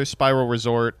do another Spiral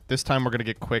Resort. This time we're gonna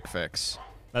get quick fix.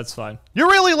 That's fine. You're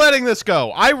really letting this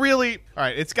go. All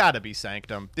right, it's got to be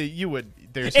Sanctum. There's no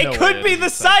way. It could be the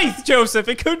Scythe, Joseph.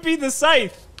 It could be the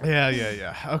Scythe.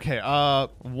 Yeah. Okay.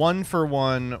 1 for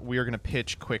 1. We are gonna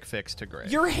pitch quick fix to Gray.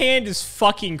 Your hand is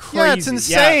fucking crazy. Yeah, it's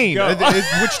insane.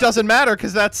 Yeah, which doesn't matter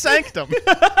because that's Sanctum.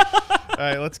 All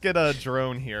right, let's get a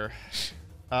drone here.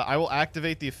 I will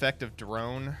activate the effect of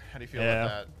drone. How do you feel about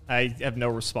that? I have no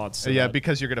response to Yeah, that.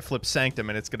 because you're going to flip Sanctum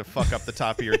and it's going to fuck up the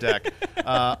top of your deck.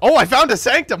 Oh, I found a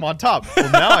Sanctum on top. Well,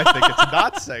 now I think it's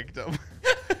not Sanctum.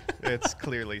 It's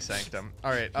clearly Sanctum.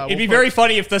 All right. It'd be very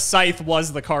funny if the Scythe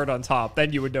was the card on top.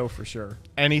 Then you would know for sure.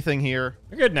 Anything here?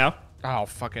 You're good now. Oh,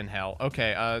 fucking hell.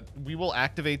 Okay, we will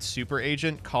activate Super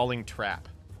Agent Calling Trap.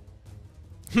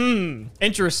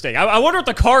 Interesting. I wonder what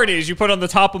the card is you put on the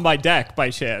top of my deck by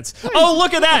chance. Oh,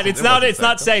 look at that. It's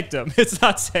not Sanctum. It's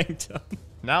not Sanctum.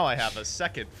 Now I have a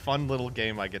second fun little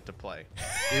game I get to play.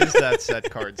 Is that set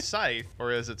card Scythe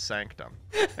or is it Sanctum?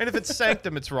 And if it's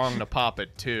Sanctum, it's wrong to pop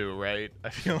it too, right? I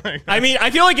feel like I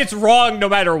feel like it's wrong no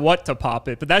matter what to pop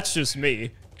it, but that's just me.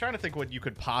 I'm trying to think what you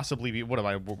could possibly be. What am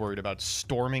I worried about?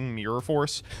 Storming Mirror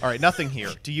Force? All right, nothing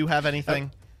here. Do you have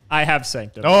anything? I have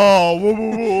Sanctum. Oh,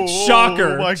 whoa.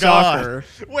 Shocker. Oh my Shocker.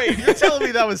 God. Wait, you're telling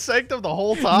me that was Sanctum the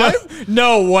whole time?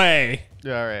 No way.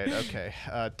 All right, okay.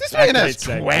 This man has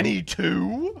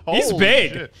 22? He's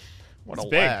big. Shit. What a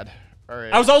big. lad. All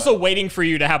right. I was also waiting for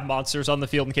you to have monsters on the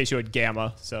field in case you had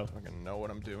Gamma, so. I don't know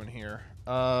what I'm doing here.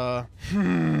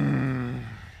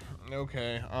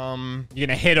 Okay. You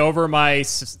gonna hit over my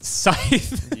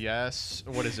Scythe? Yes.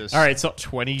 What is this? All right, so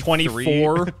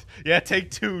 24. Yeah, take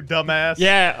 2, dumbass.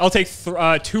 Yeah, I'll take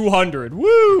 200.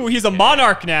 Woo! He's a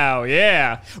monarch now.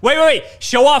 Yeah. Wait.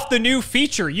 Show off the new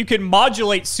feature. You can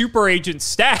modulate Super Agent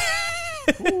stats.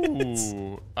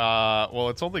 Ooh. Well,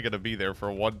 it's only gonna be there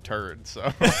for 1 turn,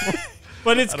 so.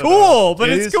 But it's cool.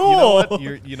 But it's cool.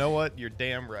 You know what? You're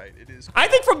damn right. It is cool. I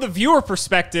think from the viewer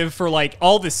perspective, for like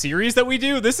all the series that we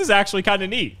do, this is actually kind of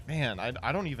neat. Man,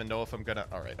 I don't even know if I'm gonna.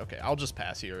 All right, okay. I'll just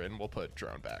pass here and we'll put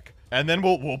drone back, and then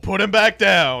we'll put him back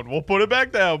down. We'll put him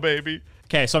back down, baby.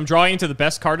 Okay, so I'm drawing into the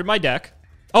best card in my deck.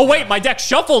 Oh wait, my deck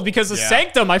shuffled because of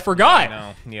Sanctum. I forgot. I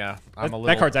know. Yeah, I'm a little.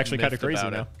 That card's actually kind of crazy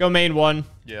now. It. Go main 1.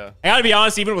 Yeah. I gotta be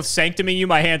honest, even with Sanctuming you,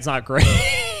 my hand's not great.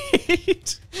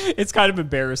 It's kind of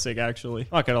embarrassing, actually.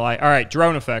 Not gonna lie. All right,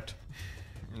 drone effect.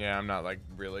 Yeah, I'm not like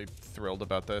really thrilled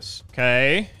about this.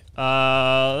 Okay.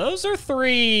 Those are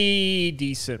 3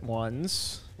 decent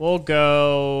ones. We'll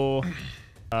go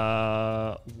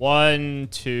 1,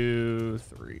 2,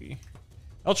 3.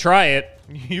 I'll try it.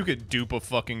 You could dupe a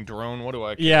fucking drone. What do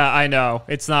I care? Yeah, I know.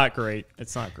 It's not great.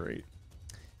 It's not great.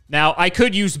 Now, I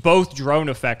could use both drone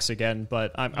effects again,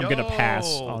 but I'm going to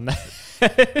pass on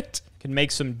that. Can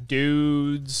make some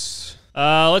dudes.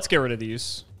 Let's get rid of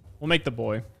these. We'll make the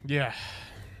boy. Yeah.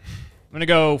 I'm going to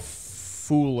go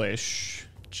foolish.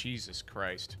 Jesus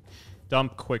Christ.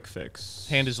 Dump quick fix.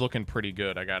 Hand is looking pretty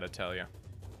good, I gotta tell you.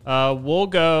 We'll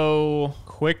go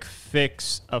quick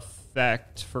fix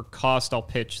effect. For cost, I'll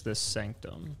pitch this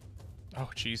Sanctum. Oh,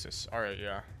 Jesus. All right,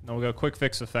 yeah. Then we'll go quick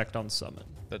fix effect on summon.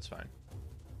 That's fine.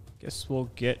 Guess we'll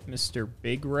get Mr.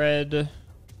 Big Red.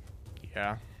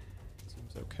 Yeah.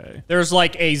 Seems okay. There's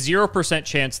like a 0%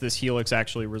 chance this Helix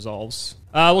actually resolves.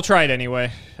 We'll try it anyway.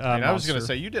 I was gonna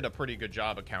say, you did a pretty good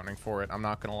job accounting for it, I'm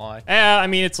not gonna lie. I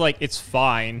mean, it's like, it's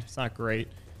fine. It's not great.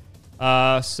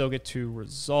 Still get to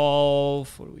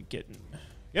resolve. What are we getting? I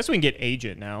guess we can get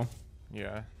Agent now.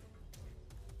 Yeah.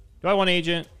 Do I want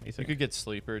Agent? What do you think? You could get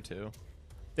Sleeper, too.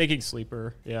 Thinking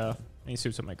Sleeper, yeah. He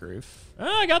suits up my groove.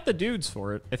 I got the dudes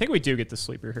for it. I think we do get the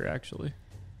Sleeper here, actually.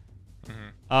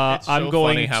 Mm-hmm. It's I'm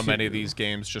going funny how to... many of these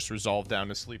games just resolve down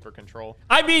to Sleeper control.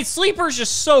 I mean, Sleeper's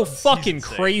just so fucking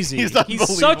crazy. He's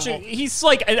unbelievable. He's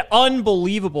like an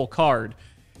unbelievable card.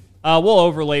 We'll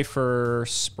overlay for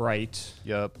Sprite.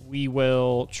 Yep. We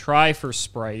will try for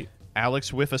Sprite.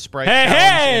 Alex with a Sprite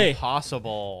Hey!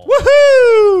 impossible.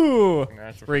 Woohoo!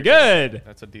 That's pretty good.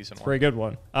 That's a decent one. Pretty good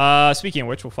one. Speaking of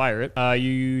which, we'll fire it.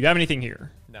 You have anything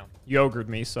here? No. You ogred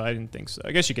me, so I didn't think so.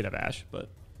 I guess you could have Ash, but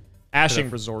Ashing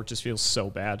Resort just feels so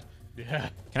bad. Yeah.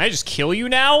 Can I just kill you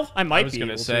now? I might be able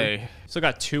to. I was gonna say. Still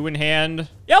got 2 in hand.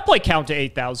 Yeah, I'll play count to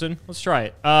 8,000. Let's try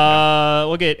it.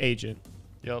 We'll get Agent.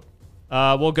 Yep.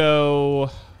 We'll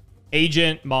go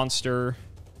Agent, Monster.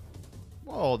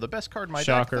 Whoa, the best card in my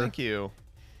Shocker. deck. Thank you.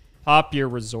 Pop your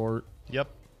resort. Yep.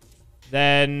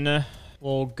 Then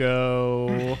we'll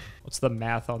go... What's the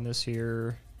math on this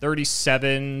here?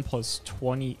 37 plus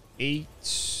 28...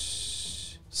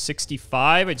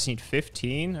 65. I just need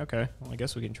 15. Okay. Well, I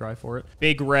guess we can try for it.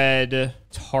 Big red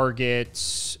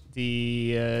targets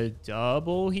the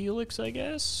double helix, I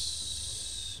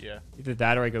guess. Yeah. Either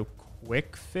that or I go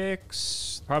quick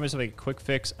fix. The problem is if I get quick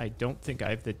fix, I don't think I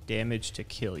have the damage to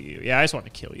kill you. Yeah, I just want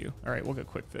to kill you. All right, we'll go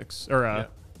quick fix. Or,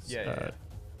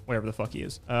 whatever the fuck he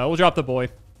is. We'll drop the boy.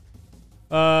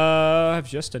 I have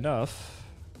just enough.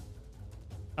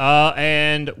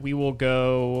 And we will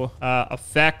go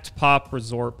effect, pop,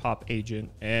 resort, pop,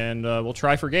 agent, and we'll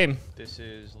try for game. This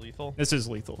is lethal? This is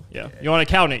lethal, yeah. You want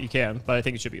to count it, you can, but I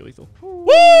think it should be lethal.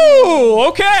 Woo!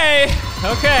 Okay!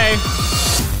 Okay.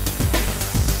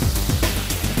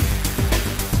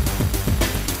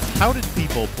 How did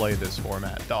people play this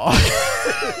format, dog?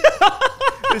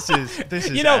 This is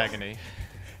agony.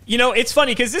 You know, it's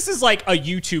funny because this is like a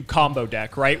YouTube combo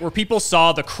deck, right? Where people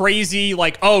saw the crazy,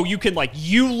 like, oh, you can like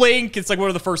U-Link. It's like one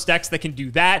of the first decks that can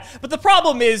do that. But the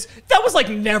problem is that was like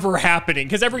never happening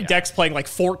because every deck's playing like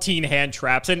 14 hand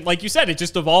traps. And like you said, it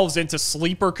just evolves into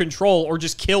sleeper control or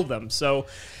just kill them. So,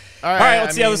 all right,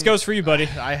 let's see how this goes for you, buddy.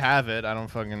 I have it. I don't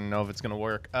fucking know if it's going to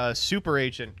work. Super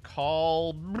Agent,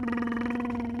 call...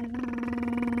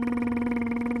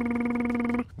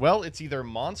 Well, it's either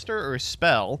monster or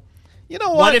spell. You know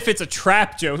what? What if it's a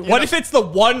trap, Joe? What if it's the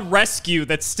one rescue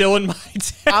that's still in my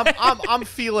deck? I'm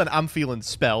feeling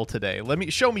spell today.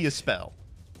 Show me a spell.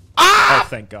 Ah! Oh,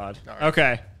 thank God. Right.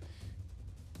 Okay.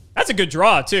 That's a good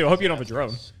draw too. I hope you don't have a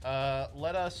drone.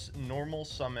 Let us normal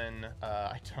summon.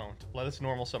 I don't. Let us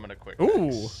normal summon a quick.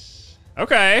 Ooh. Fix.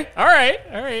 Okay. All right.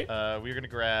 All right. We're gonna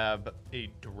grab a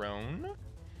drone,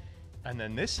 and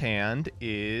then this hand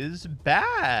is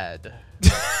bad.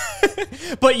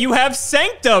 But you have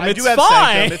Sanctum. I do have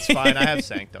Sanctum. It's fine. I have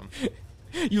Sanctum.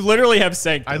 You literally have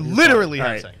Sanctum. I literally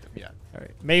have Sanctum. Yeah. All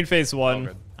right. Main phase one.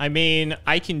 Good. I mean,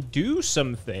 I can do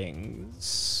some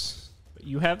things, but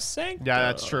you have Sanctum. Yeah,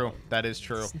 that's true. That is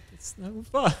true. It's no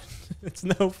fun. It's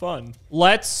no fun.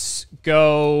 Let's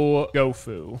go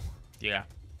Gofu. Yeah.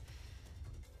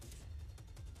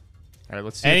 All right.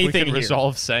 Let's see if we can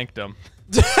resolve Sanctum.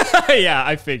 Yeah,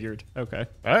 I figured. Okay.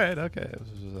 All right. Okay.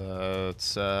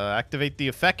 Let's activate the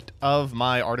effect of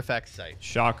my artifact site.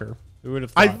 Shocker. Who would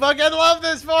have thought? I fucking love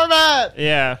this format.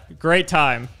 Yeah. Great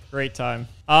time. Great time.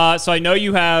 So I know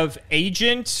you have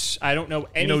agent. I don't know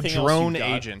anything else. Drone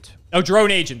agent. Oh,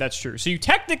 drone agent. That's true. So you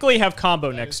technically have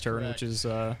combo next turn, which is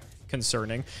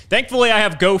concerning. Thankfully, I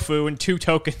have Gofu and 2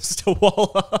 tokens to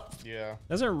wall up. Yeah.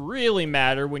 Doesn't really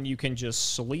matter when you can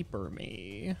just sleeper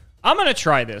me. I'm going to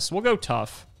try this. We'll go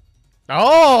tough.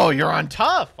 Oh, you're on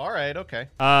tough. All right, okay.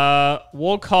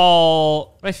 We'll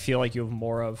call... I feel like you have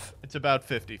more of... It's about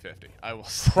 50-50, I will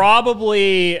say.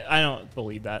 Probably... I don't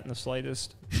believe that in the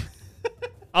slightest.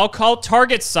 I'll call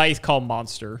target scythe, call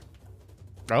monster.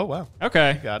 Oh, wow.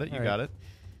 Okay. You got it, you got it.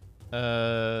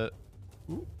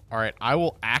 All right, I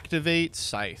will activate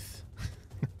scythe.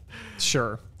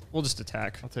 Sure. We'll just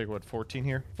attack. I'll take, what, 14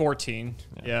 here? 14,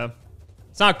 yeah.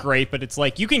 It's not great, but it's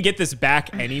like, you can get this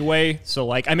back anyway, so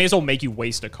like, I may as well make you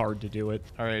waste a card to do it.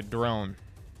 All right, drone.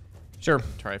 Sure.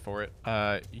 Try for it.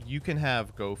 You can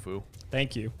have Gofu.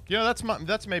 Thank you. Yeah,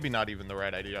 that's maybe not even the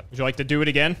right idea. Would you like to do it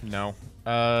again? No.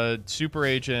 Super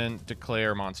agent,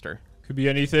 declare monster. Could be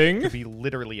anything. Could be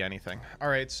literally anything. All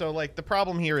right, so like the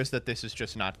problem here is that this is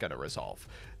just not going to resolve.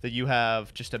 That you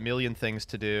have just a million things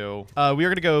to do. We are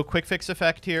going to go quick fix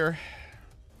effect here.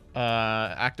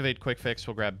 Activate quick fix.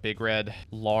 We'll grab big red,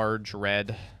 large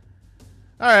red.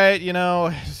 All right, you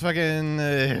know, fucking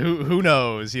who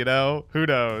knows, you know? Who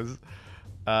knows?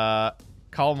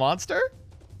 Call monster?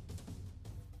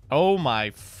 Oh my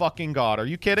fucking God. Are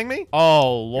you kidding me?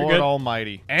 Oh, Lord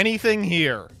Almighty. Anything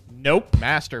here? Nope.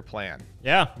 Master plan.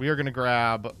 Yeah. We are going to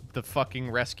grab the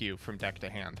fucking rescue from deck to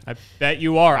hand. I bet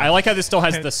you are. I like how this still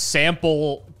has the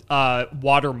sample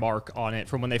watermark on it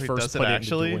from when they first put it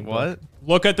actually? into What?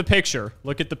 Look at the picture.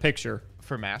 Look at the picture.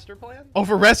 For master plan? Oh,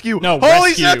 for rescue. No, holy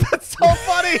rescue. Shit, that's so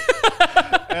funny.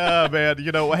 Oh man,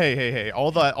 you know, hey.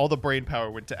 All the brain power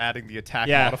went to adding the attack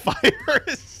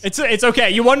modifiers. It's okay.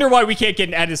 You wonder why we can't get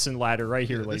an Edison ladder right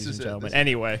here, ladies and gentlemen.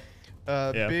 Anyway.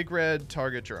 Big red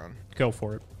target drone. Go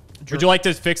for it. Would you like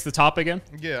to fix the top again?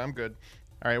 Yeah, I'm good.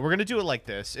 All right, we're gonna do it like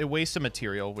this. It wastes some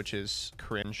material, which is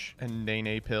cringe and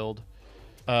nay pilled.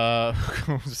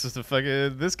 This is the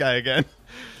fucking this guy again.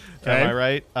 Okay. Am I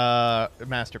right?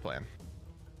 Master plan.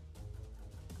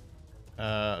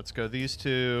 Let's go these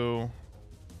two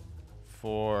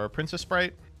for Princess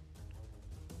Sprite.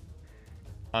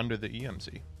 under the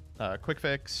EMC. Quick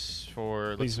fix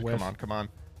for... Please whiff. Come on, come on.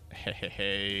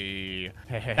 Hey.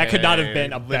 That could not have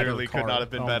been a better Literally could card. not have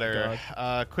been Oh my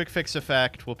better. Quick fix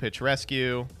effect. We'll pitch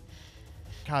rescue.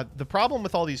 God, the problem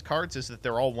with all these cards is that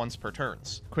they're all once per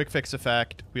turns. Quick fix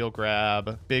effect. Wheel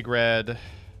grab. Big red.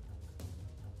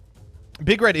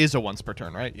 Big red is a once per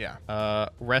turn, right? Yeah.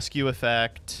 Rescue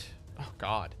effect. Oh,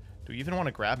 God. Do we even want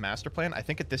to grab master plan? I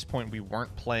think at this point we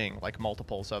weren't playing like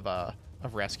multiples of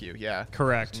rescue. Yeah.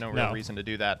 Correct. There's no real reason to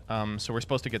do that. So we're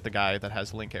supposed to get the guy that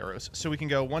has link arrows. So we can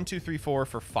go 1, 2, 3, 4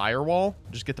 for firewall.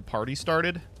 Just get the party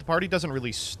started. The party doesn't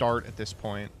really start at this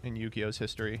point in Yu-Gi-Oh's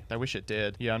history. I wish it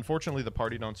did. Yeah, unfortunately the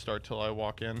party don't start till I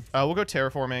walk in. We'll go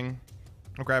terraforming.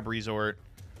 We'll grab resort.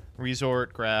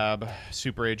 Resort, grab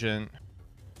super agent.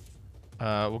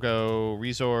 We'll go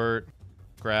resort,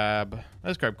 grab.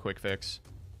 Let's grab quick fix.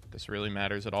 This really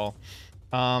matters at all.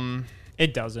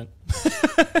 It doesn't.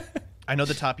 I know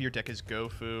the top of your deck is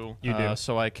Gofu. You do.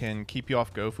 So I can keep you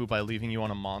off Gofu by leaving you on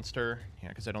a monster. Yeah,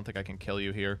 because I don't think I can kill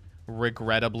you here.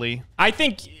 Regrettably. I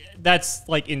think that's,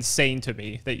 like, insane to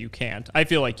me that you can't. I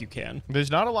feel like you can.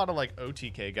 There's not a lot of, like,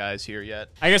 OTK guys here yet.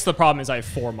 I guess the problem is I have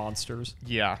 4 monsters.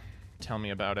 Yeah. Tell me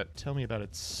about it. Tell me about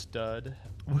it, stud.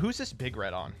 Who's this big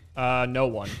red on? No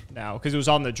one now, because it was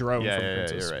on the drone Yeah, from yeah,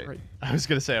 Princess. you're right. I was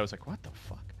going to say, I was like, what the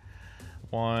fuck?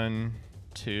 1,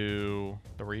 2,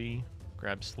 3.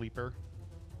 Grab sleeper.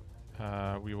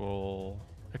 We will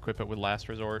equip it with last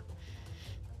resort.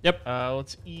 Yep.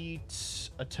 Let's eat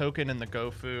a token in the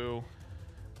Gofu.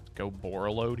 Go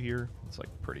Borreload here. It's like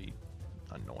pretty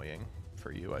annoying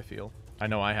for you, I feel. I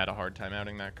know I had a hard time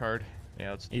outing that card.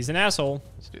 Yeah, He's an asshole.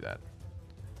 let's do that.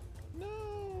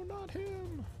 No, not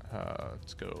him.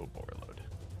 Let's go Borreload.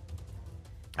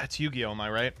 That's Yu-Gi-Oh, am I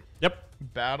right? Yep.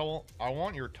 Battle. I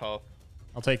want your tough.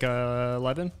 I'll take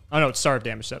 11. Oh, no, it's starve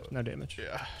damage. So no damage.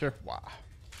 Yeah. Sure. Wow.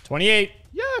 28.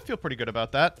 Yeah, I feel pretty good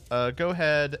about that. Go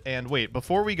ahead and wait.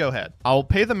 Before we go ahead, I'll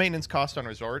pay the maintenance cost on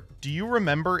resort. Do you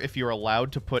remember if you're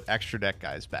allowed to put extra deck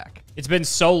guys back? It's been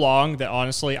so long that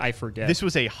honestly I forget. This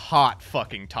was a hot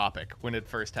fucking topic when it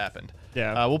first happened.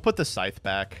 Yeah. We'll put the scythe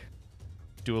back.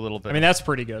 Do a little bit. I mean, that's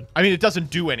pretty good. I mean, it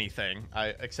doesn't do anything.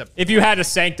 Except If you had a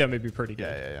Sanctum, it'd be pretty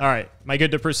good. Yeah. All right. Am I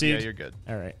good to proceed? Yeah, you're good.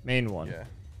 All right. Main one. Yeah.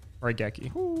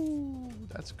 Raigeki. Ooh,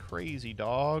 that's crazy,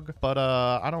 dog. But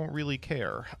I don't really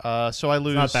care. So I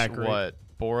lose not that great. what?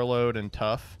 Borreload and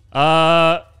tough.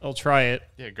 I'll try it.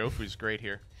 Yeah, Gofu's great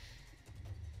here.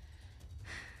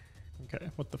 Okay.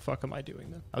 What the fuck am I doing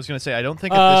then? I was gonna say I don't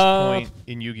think at this point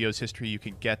in Yu-Gi-Oh's history you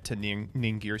can get to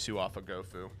Ningirsu off of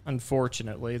Gofu.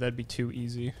 Unfortunately, that'd be too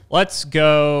easy. Let's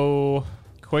go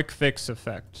quick fix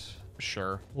effect.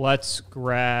 Sure. Let's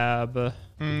grab.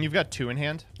 You've got 2 in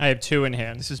hand. I have 2 in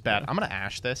hand. This is bad. I'm gonna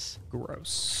ash this.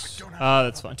 Gross. Don't have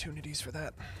That's fine. opportunities for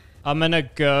that. I'm gonna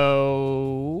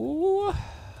go.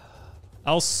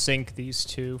 I'll sync these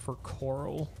 2 for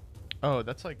coral. Oh,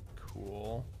 that's like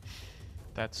cool.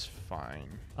 That's fine.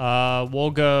 We'll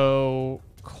go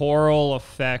coral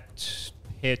effect,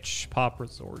 pitch, pop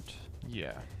resort.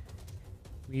 Yeah.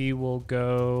 We will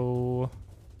go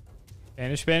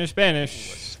Spanish, Spanish, Ooh, a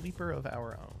Spanish. sleeper of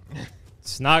our own.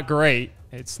 It's not great.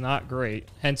 It's not great.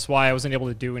 Hence why I wasn't able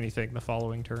to do anything the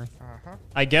following turn.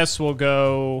 I guess we'll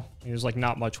go. There's like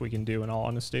not much we can do in all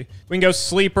honesty. We can go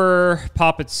sleeper,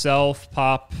 pop itself,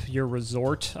 pop your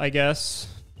resort, I guess.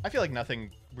 I feel like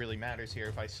nothing really matters here.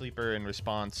 If I sleeper in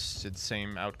response, it's the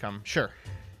same outcome. Sure.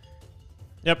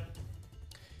 Yep.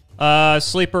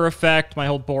 Sleeper effect. My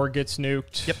whole board gets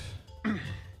nuked. Yep.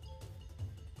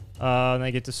 And I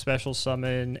get to special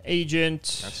summon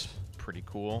agent. That's pretty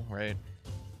cool, right?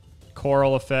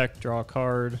 Coral effect. Draw a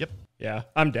card. Yep. Yeah,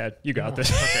 I'm dead. You got this.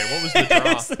 Okay, what was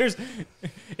the draw?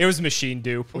 It was machine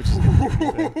dupe, which is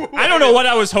I don't know what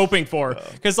I was hoping for.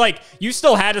 Because, like, you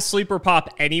still had a sleeper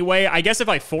pop anyway. I guess if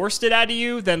I forced it out of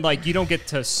you, then, like, you don't get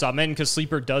to summon because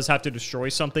sleeper does have to destroy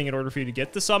something in order for you to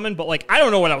get the summon. But, like, I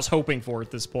don't know what I was hoping for at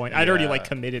this point. I'd already, like,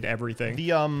 committed everything.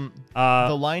 The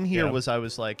line here yeah. was I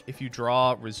was like, if you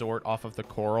draw resort off of the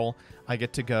coral, I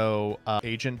get to go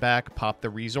agent back, pop the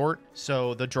resort.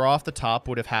 So the draw off the top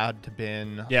would have had to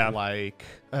been like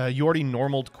you already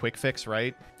normaled quick fix,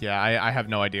 right? Yeah, I have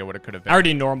no idea what it could have been. I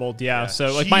already normaled, yeah.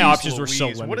 So like my options were so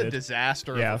limited. What a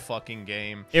disaster of a fucking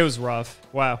game. It was rough.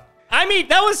 Wow. I mean,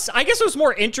 I guess it was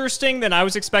more interesting than I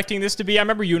was expecting this to be. I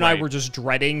remember you and I were just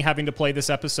dreading having to play this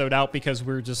episode out because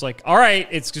we were just like, all right,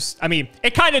 it's just, I mean,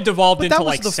 it kind of devolved into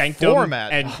like Sanctum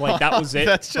format. and like that was it.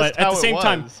 That's just but at the same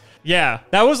time, Yeah,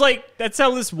 that was like, that's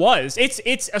how this was.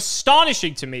 It's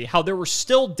astonishing to me how there were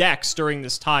still decks during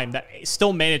this time that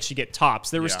still managed to get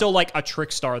tops. There was still like a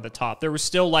Trickstar at the top. There was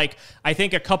still like, I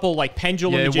think a couple like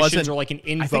Pendulum Magicians or like an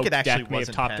Invoke deck may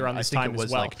have topped around this time as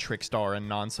well. I think it was like Trickstar and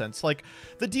nonsense. Like,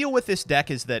 the deal with this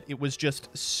deck is that it was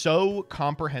just so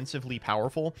comprehensively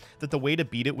powerful that the way to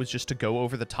beat it was just to go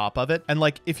over the top of it. And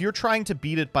like, if you're trying to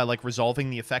beat it by like resolving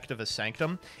the effect of a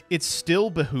Sanctum, it still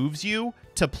behooves you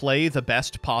to play the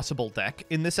best possible deck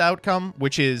in this outcome,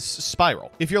 which is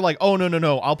Spiral. If you're like, oh,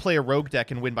 no, I'll play a rogue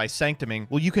deck and win by Sanctuming,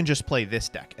 well, you can just play this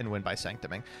deck and win by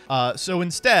Sanctuming. So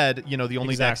instead, you know, the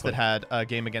only decks that had a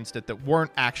game against it that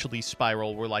weren't actually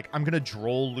Spiral were like, I'm going to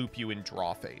Droll loop you in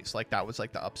draw phase. Like, that was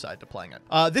like the upside to playing it.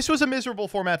 This was a miserable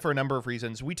format for a number of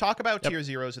reasons. We talk about tier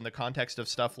zeros in the context of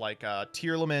stuff like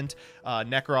Tearlament,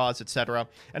 Necroz, etc.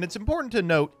 And it's important to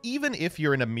note, even if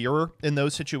you're in a mirror in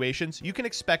those situations, you can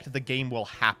expect the game will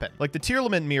happen. Like the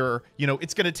Tearlament mirror, you know,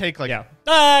 it's going to take like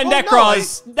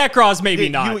Necroz maybe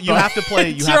not. You have to play.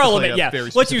 You have to play a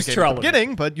very let's use Tear Element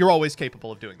beginning, but you're always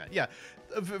capable of doing that. Yeah.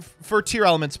 For Tear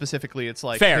Element specifically, it's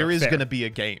like there is going to be a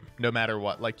game no matter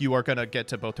what. Like you are going to get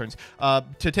to both turns.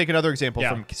 To take another example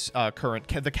from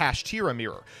the Cash Tira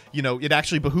mirror, you know, it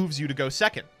actually behooves you to go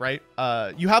second, right?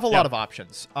 You have a lot of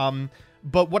options.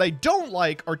 But what I don't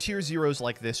like are tier zeros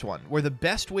like this one, where the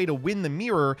best way to win the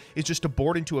mirror is just to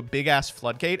board into a big-ass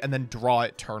floodgate and then draw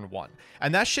it turn one.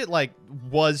 And that shit, like,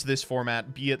 was this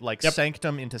format, be it, like,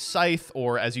 Sanctum into Scythe,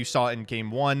 or, as you saw in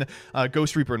Game 1,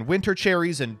 Ghost Reaper and Winter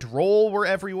Cherries and Droll were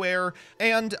everywhere,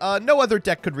 and no other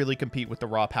deck could really compete with the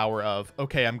raw power of,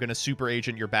 okay, I'm going to Super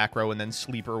Agent your back row and then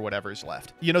Sleeper whatever's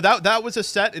left. You know, that was a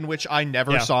set in which I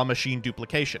never saw Machine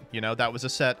Duplication. You know, that was a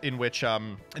set in which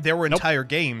there were entire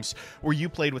games where you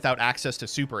played without access to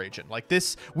Super Agent. Like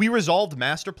this, we resolved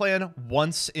Master Plan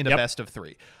once in a best of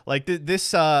 3. Like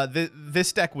this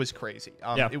deck was crazy.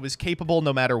 It was capable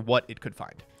no matter what it could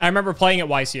find. I remember playing at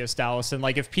YCS Dallas, and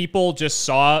like if people just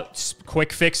saw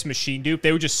quick fix machine dupe,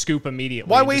 they would just scoop immediately.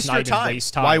 Why waste your time?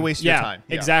 Why waste your time?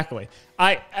 Yeah, exactly.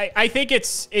 I think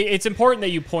it's important that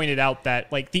you pointed out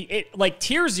that like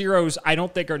tier zeros I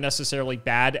don't think are necessarily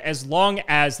bad as long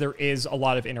as there is a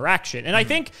lot of interaction. And I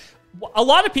think a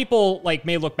lot of people like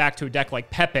may look back to a deck like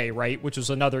Pepe, right, which was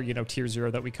another, you know, tier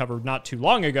 0 that we covered not too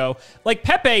long ago. Like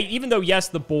Pepe, even though yes,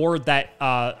 the board that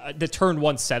the turn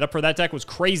 1 setup for that deck was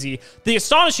crazy, the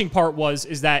astonishing part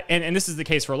is that, and this is the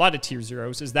case for a lot of tier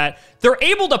 0s, is that they're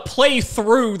able to play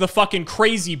through the fucking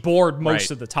crazy board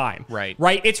most of the time. Right.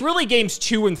 It's really games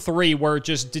 2 and 3 where it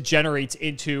just degenerates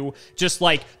into just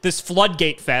like this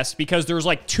floodgate fest because there's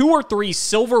like 2 or 3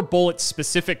 silver bullet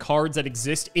specific cards that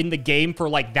exist in the game for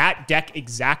like that deck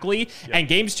exactly. And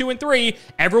games 2 and 3,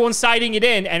 everyone's siding it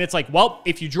in, and it's like, well,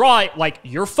 if you draw it, like,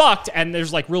 you're fucked, and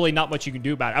there's like really not much you can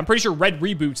do about it. I'm pretty sure Red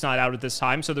Reboot's not out at this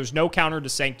time, so there's no counter to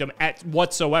Sanctum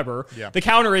whatsoever. The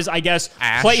counter is, I guess,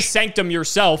 Ash. Play Sanctum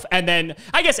yourself, and then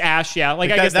I guess Ash, I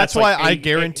guess that's why I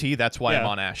guarantee that's why I'm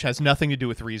on Ash. Has nothing to do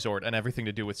with Resort and everything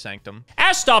to do with Sanctum.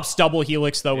 Ash stops double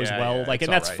Helix though as well, like,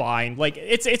 and that's fine. Like,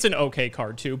 it's an okay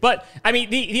card too, but I mean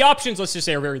the options, let's just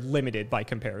say, are very limited by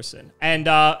comparison. And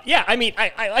I mean,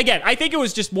 I think it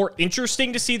was just more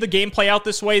interesting to see the game play out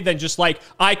this way than just like,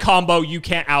 I combo, you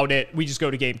can't out it, we just go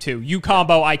to game 2. You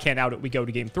combo, I can't out it, we go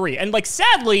to game 3. And like,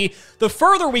 sadly, the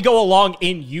further we go along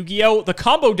in Yu-Gi-Oh!, the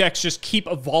combo decks just keep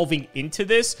evolving into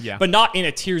this, but not in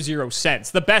a tier 0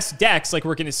 sense. The best decks, like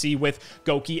we're going to see with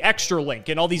Goki Extra Link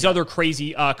and all these other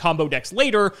crazy combo decks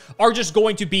later, are just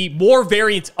going to be more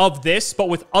variants of this, but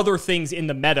with other things in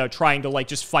the meta trying to like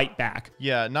just fight back.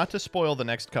 Yeah, not to spoil the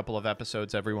next couple of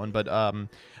episodes, everyone, but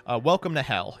welcome to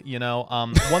hell. You know,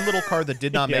 one little card that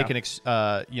did not make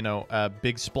a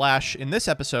big splash in this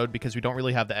episode because we don't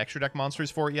really have the extra deck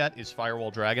monsters for it yet is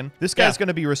Firewall Dragon. This guy's going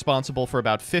to be responsible for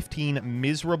about 15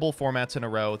 miserable formats in a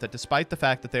row that, despite the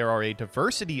fact that there are a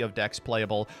diversity of decks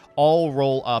playable, all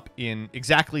roll up in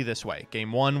exactly this way.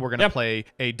 Game 1, we're going to play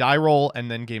a die roll, and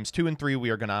then games 2 and 3, we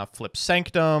are going to flip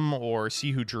Sanctum or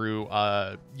see who drew,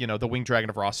 the Winged Dragon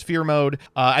of Raw Sphere mode.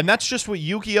 And that's just what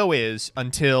Yu-Gi-Oh! Is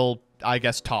until, I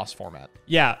guess, toss format.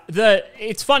 Yeah,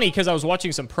 it's funny because I was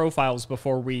watching some profiles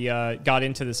before we got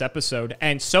into this episode,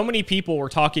 and so many people were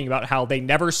talking about how they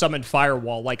never summoned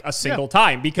Firewall like a single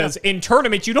time because in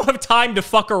tournaments you don't have time to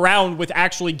fuck around with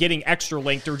actually getting extra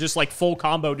linked or just like full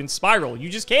comboed in Spiral. You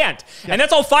just can't. And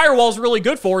that's all Firewall's really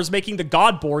good for, is making the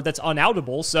God board that's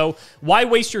unoutable. So why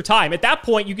waste your time? At that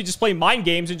point, you could just play mind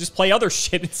games and just play other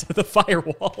shit instead of the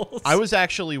Firewalls. I was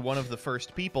actually one of the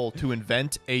first people to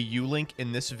invent a U-Link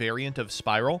in this variant of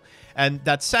Spiral, and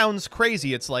that sounds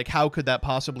crazy. It's like, how could that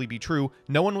possibly be true?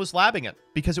 No one was labbing it.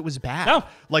 because it was bad. No.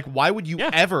 Like, why would you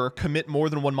ever commit more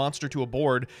than one monster to a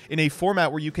board in a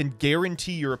format where you can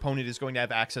guarantee your opponent is going to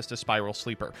have access to Spiral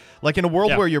Sleeper? Like, in a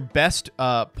world where your best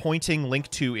pointing link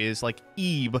to is, like,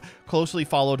 Ebe, closely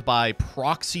followed by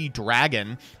Proxy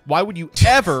Dragon, why would you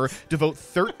ever devote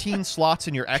 13 slots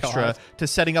in your extra to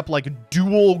setting up, like,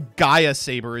 dual Gaia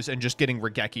Sabers and just getting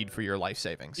Regeki'd for your life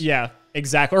savings? Yeah.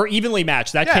 Exactly. Or evenly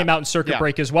matched. That came out in Circuit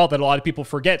Break as well that a lot of people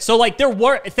forget. So, like,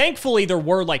 thankfully, there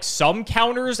were, like, some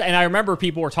counters, and I remember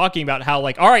people were talking about how,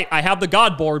 like, all right, I have the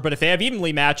God board, but if they have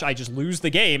evenly matched, I just lose the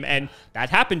game, and that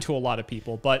happened to a lot of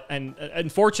people. But, and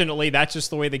unfortunately, that's just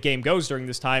the way the game goes during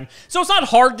this time. So it's not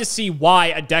hard to see why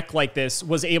a deck like this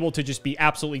was able to just be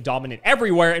absolutely dominant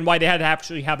everywhere, and why they had to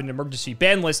actually have an emergency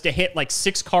ban list to hit, like,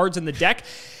 6 cards in the deck.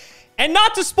 And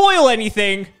not to spoil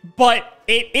anything, but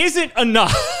it isn't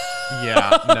enough.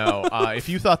 Yeah, no. If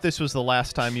you thought this was the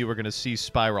last time you were going to see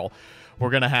Spiral, we're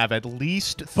going to have at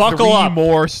least 3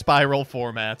 more Spiral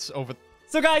formats over...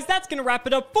 So guys, that's going to wrap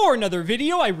it up for another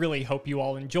video. I really hope you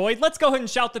all enjoyed. Let's go ahead and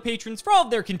shout the patrons for all of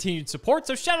their continued support.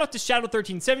 So shout out to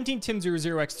Shadow1317,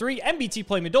 Tim00x3, MBT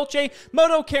Play Medolce,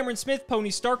 Moto, Cameron Smith,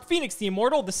 Pony Stark, Phoenix the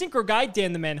Immortal, The Synchro Guy,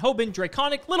 Dan the Man Hoban,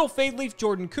 Draconic, Little Fadeleaf,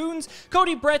 Jordan Coons,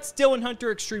 Cody Bretts, Dylan Hunter,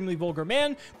 Extremely Vulgar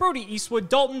Man, Brody Eastwood,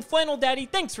 Dalton, Flannel Daddy,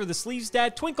 Thanks for the Sleeves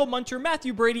Dad, Twinkle Muncher,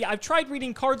 Matthew Brady. I've tried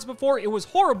reading cards before. It was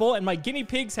horrible, and my guinea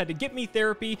pigs had to get me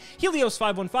therapy.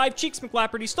 Helios515, Cheeks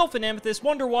McLapperty, Stolfin Amethyst,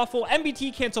 Wonder Waffle, MBT,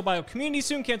 Cancel by all community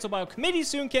soon, cancel by all committee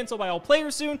soon, cancel by all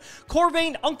players soon,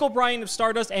 Corvain, Uncle Brian of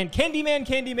Stardust, and Candyman.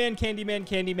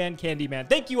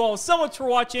 Thank you all so much for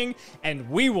watching, and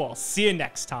we will see you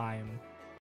next time.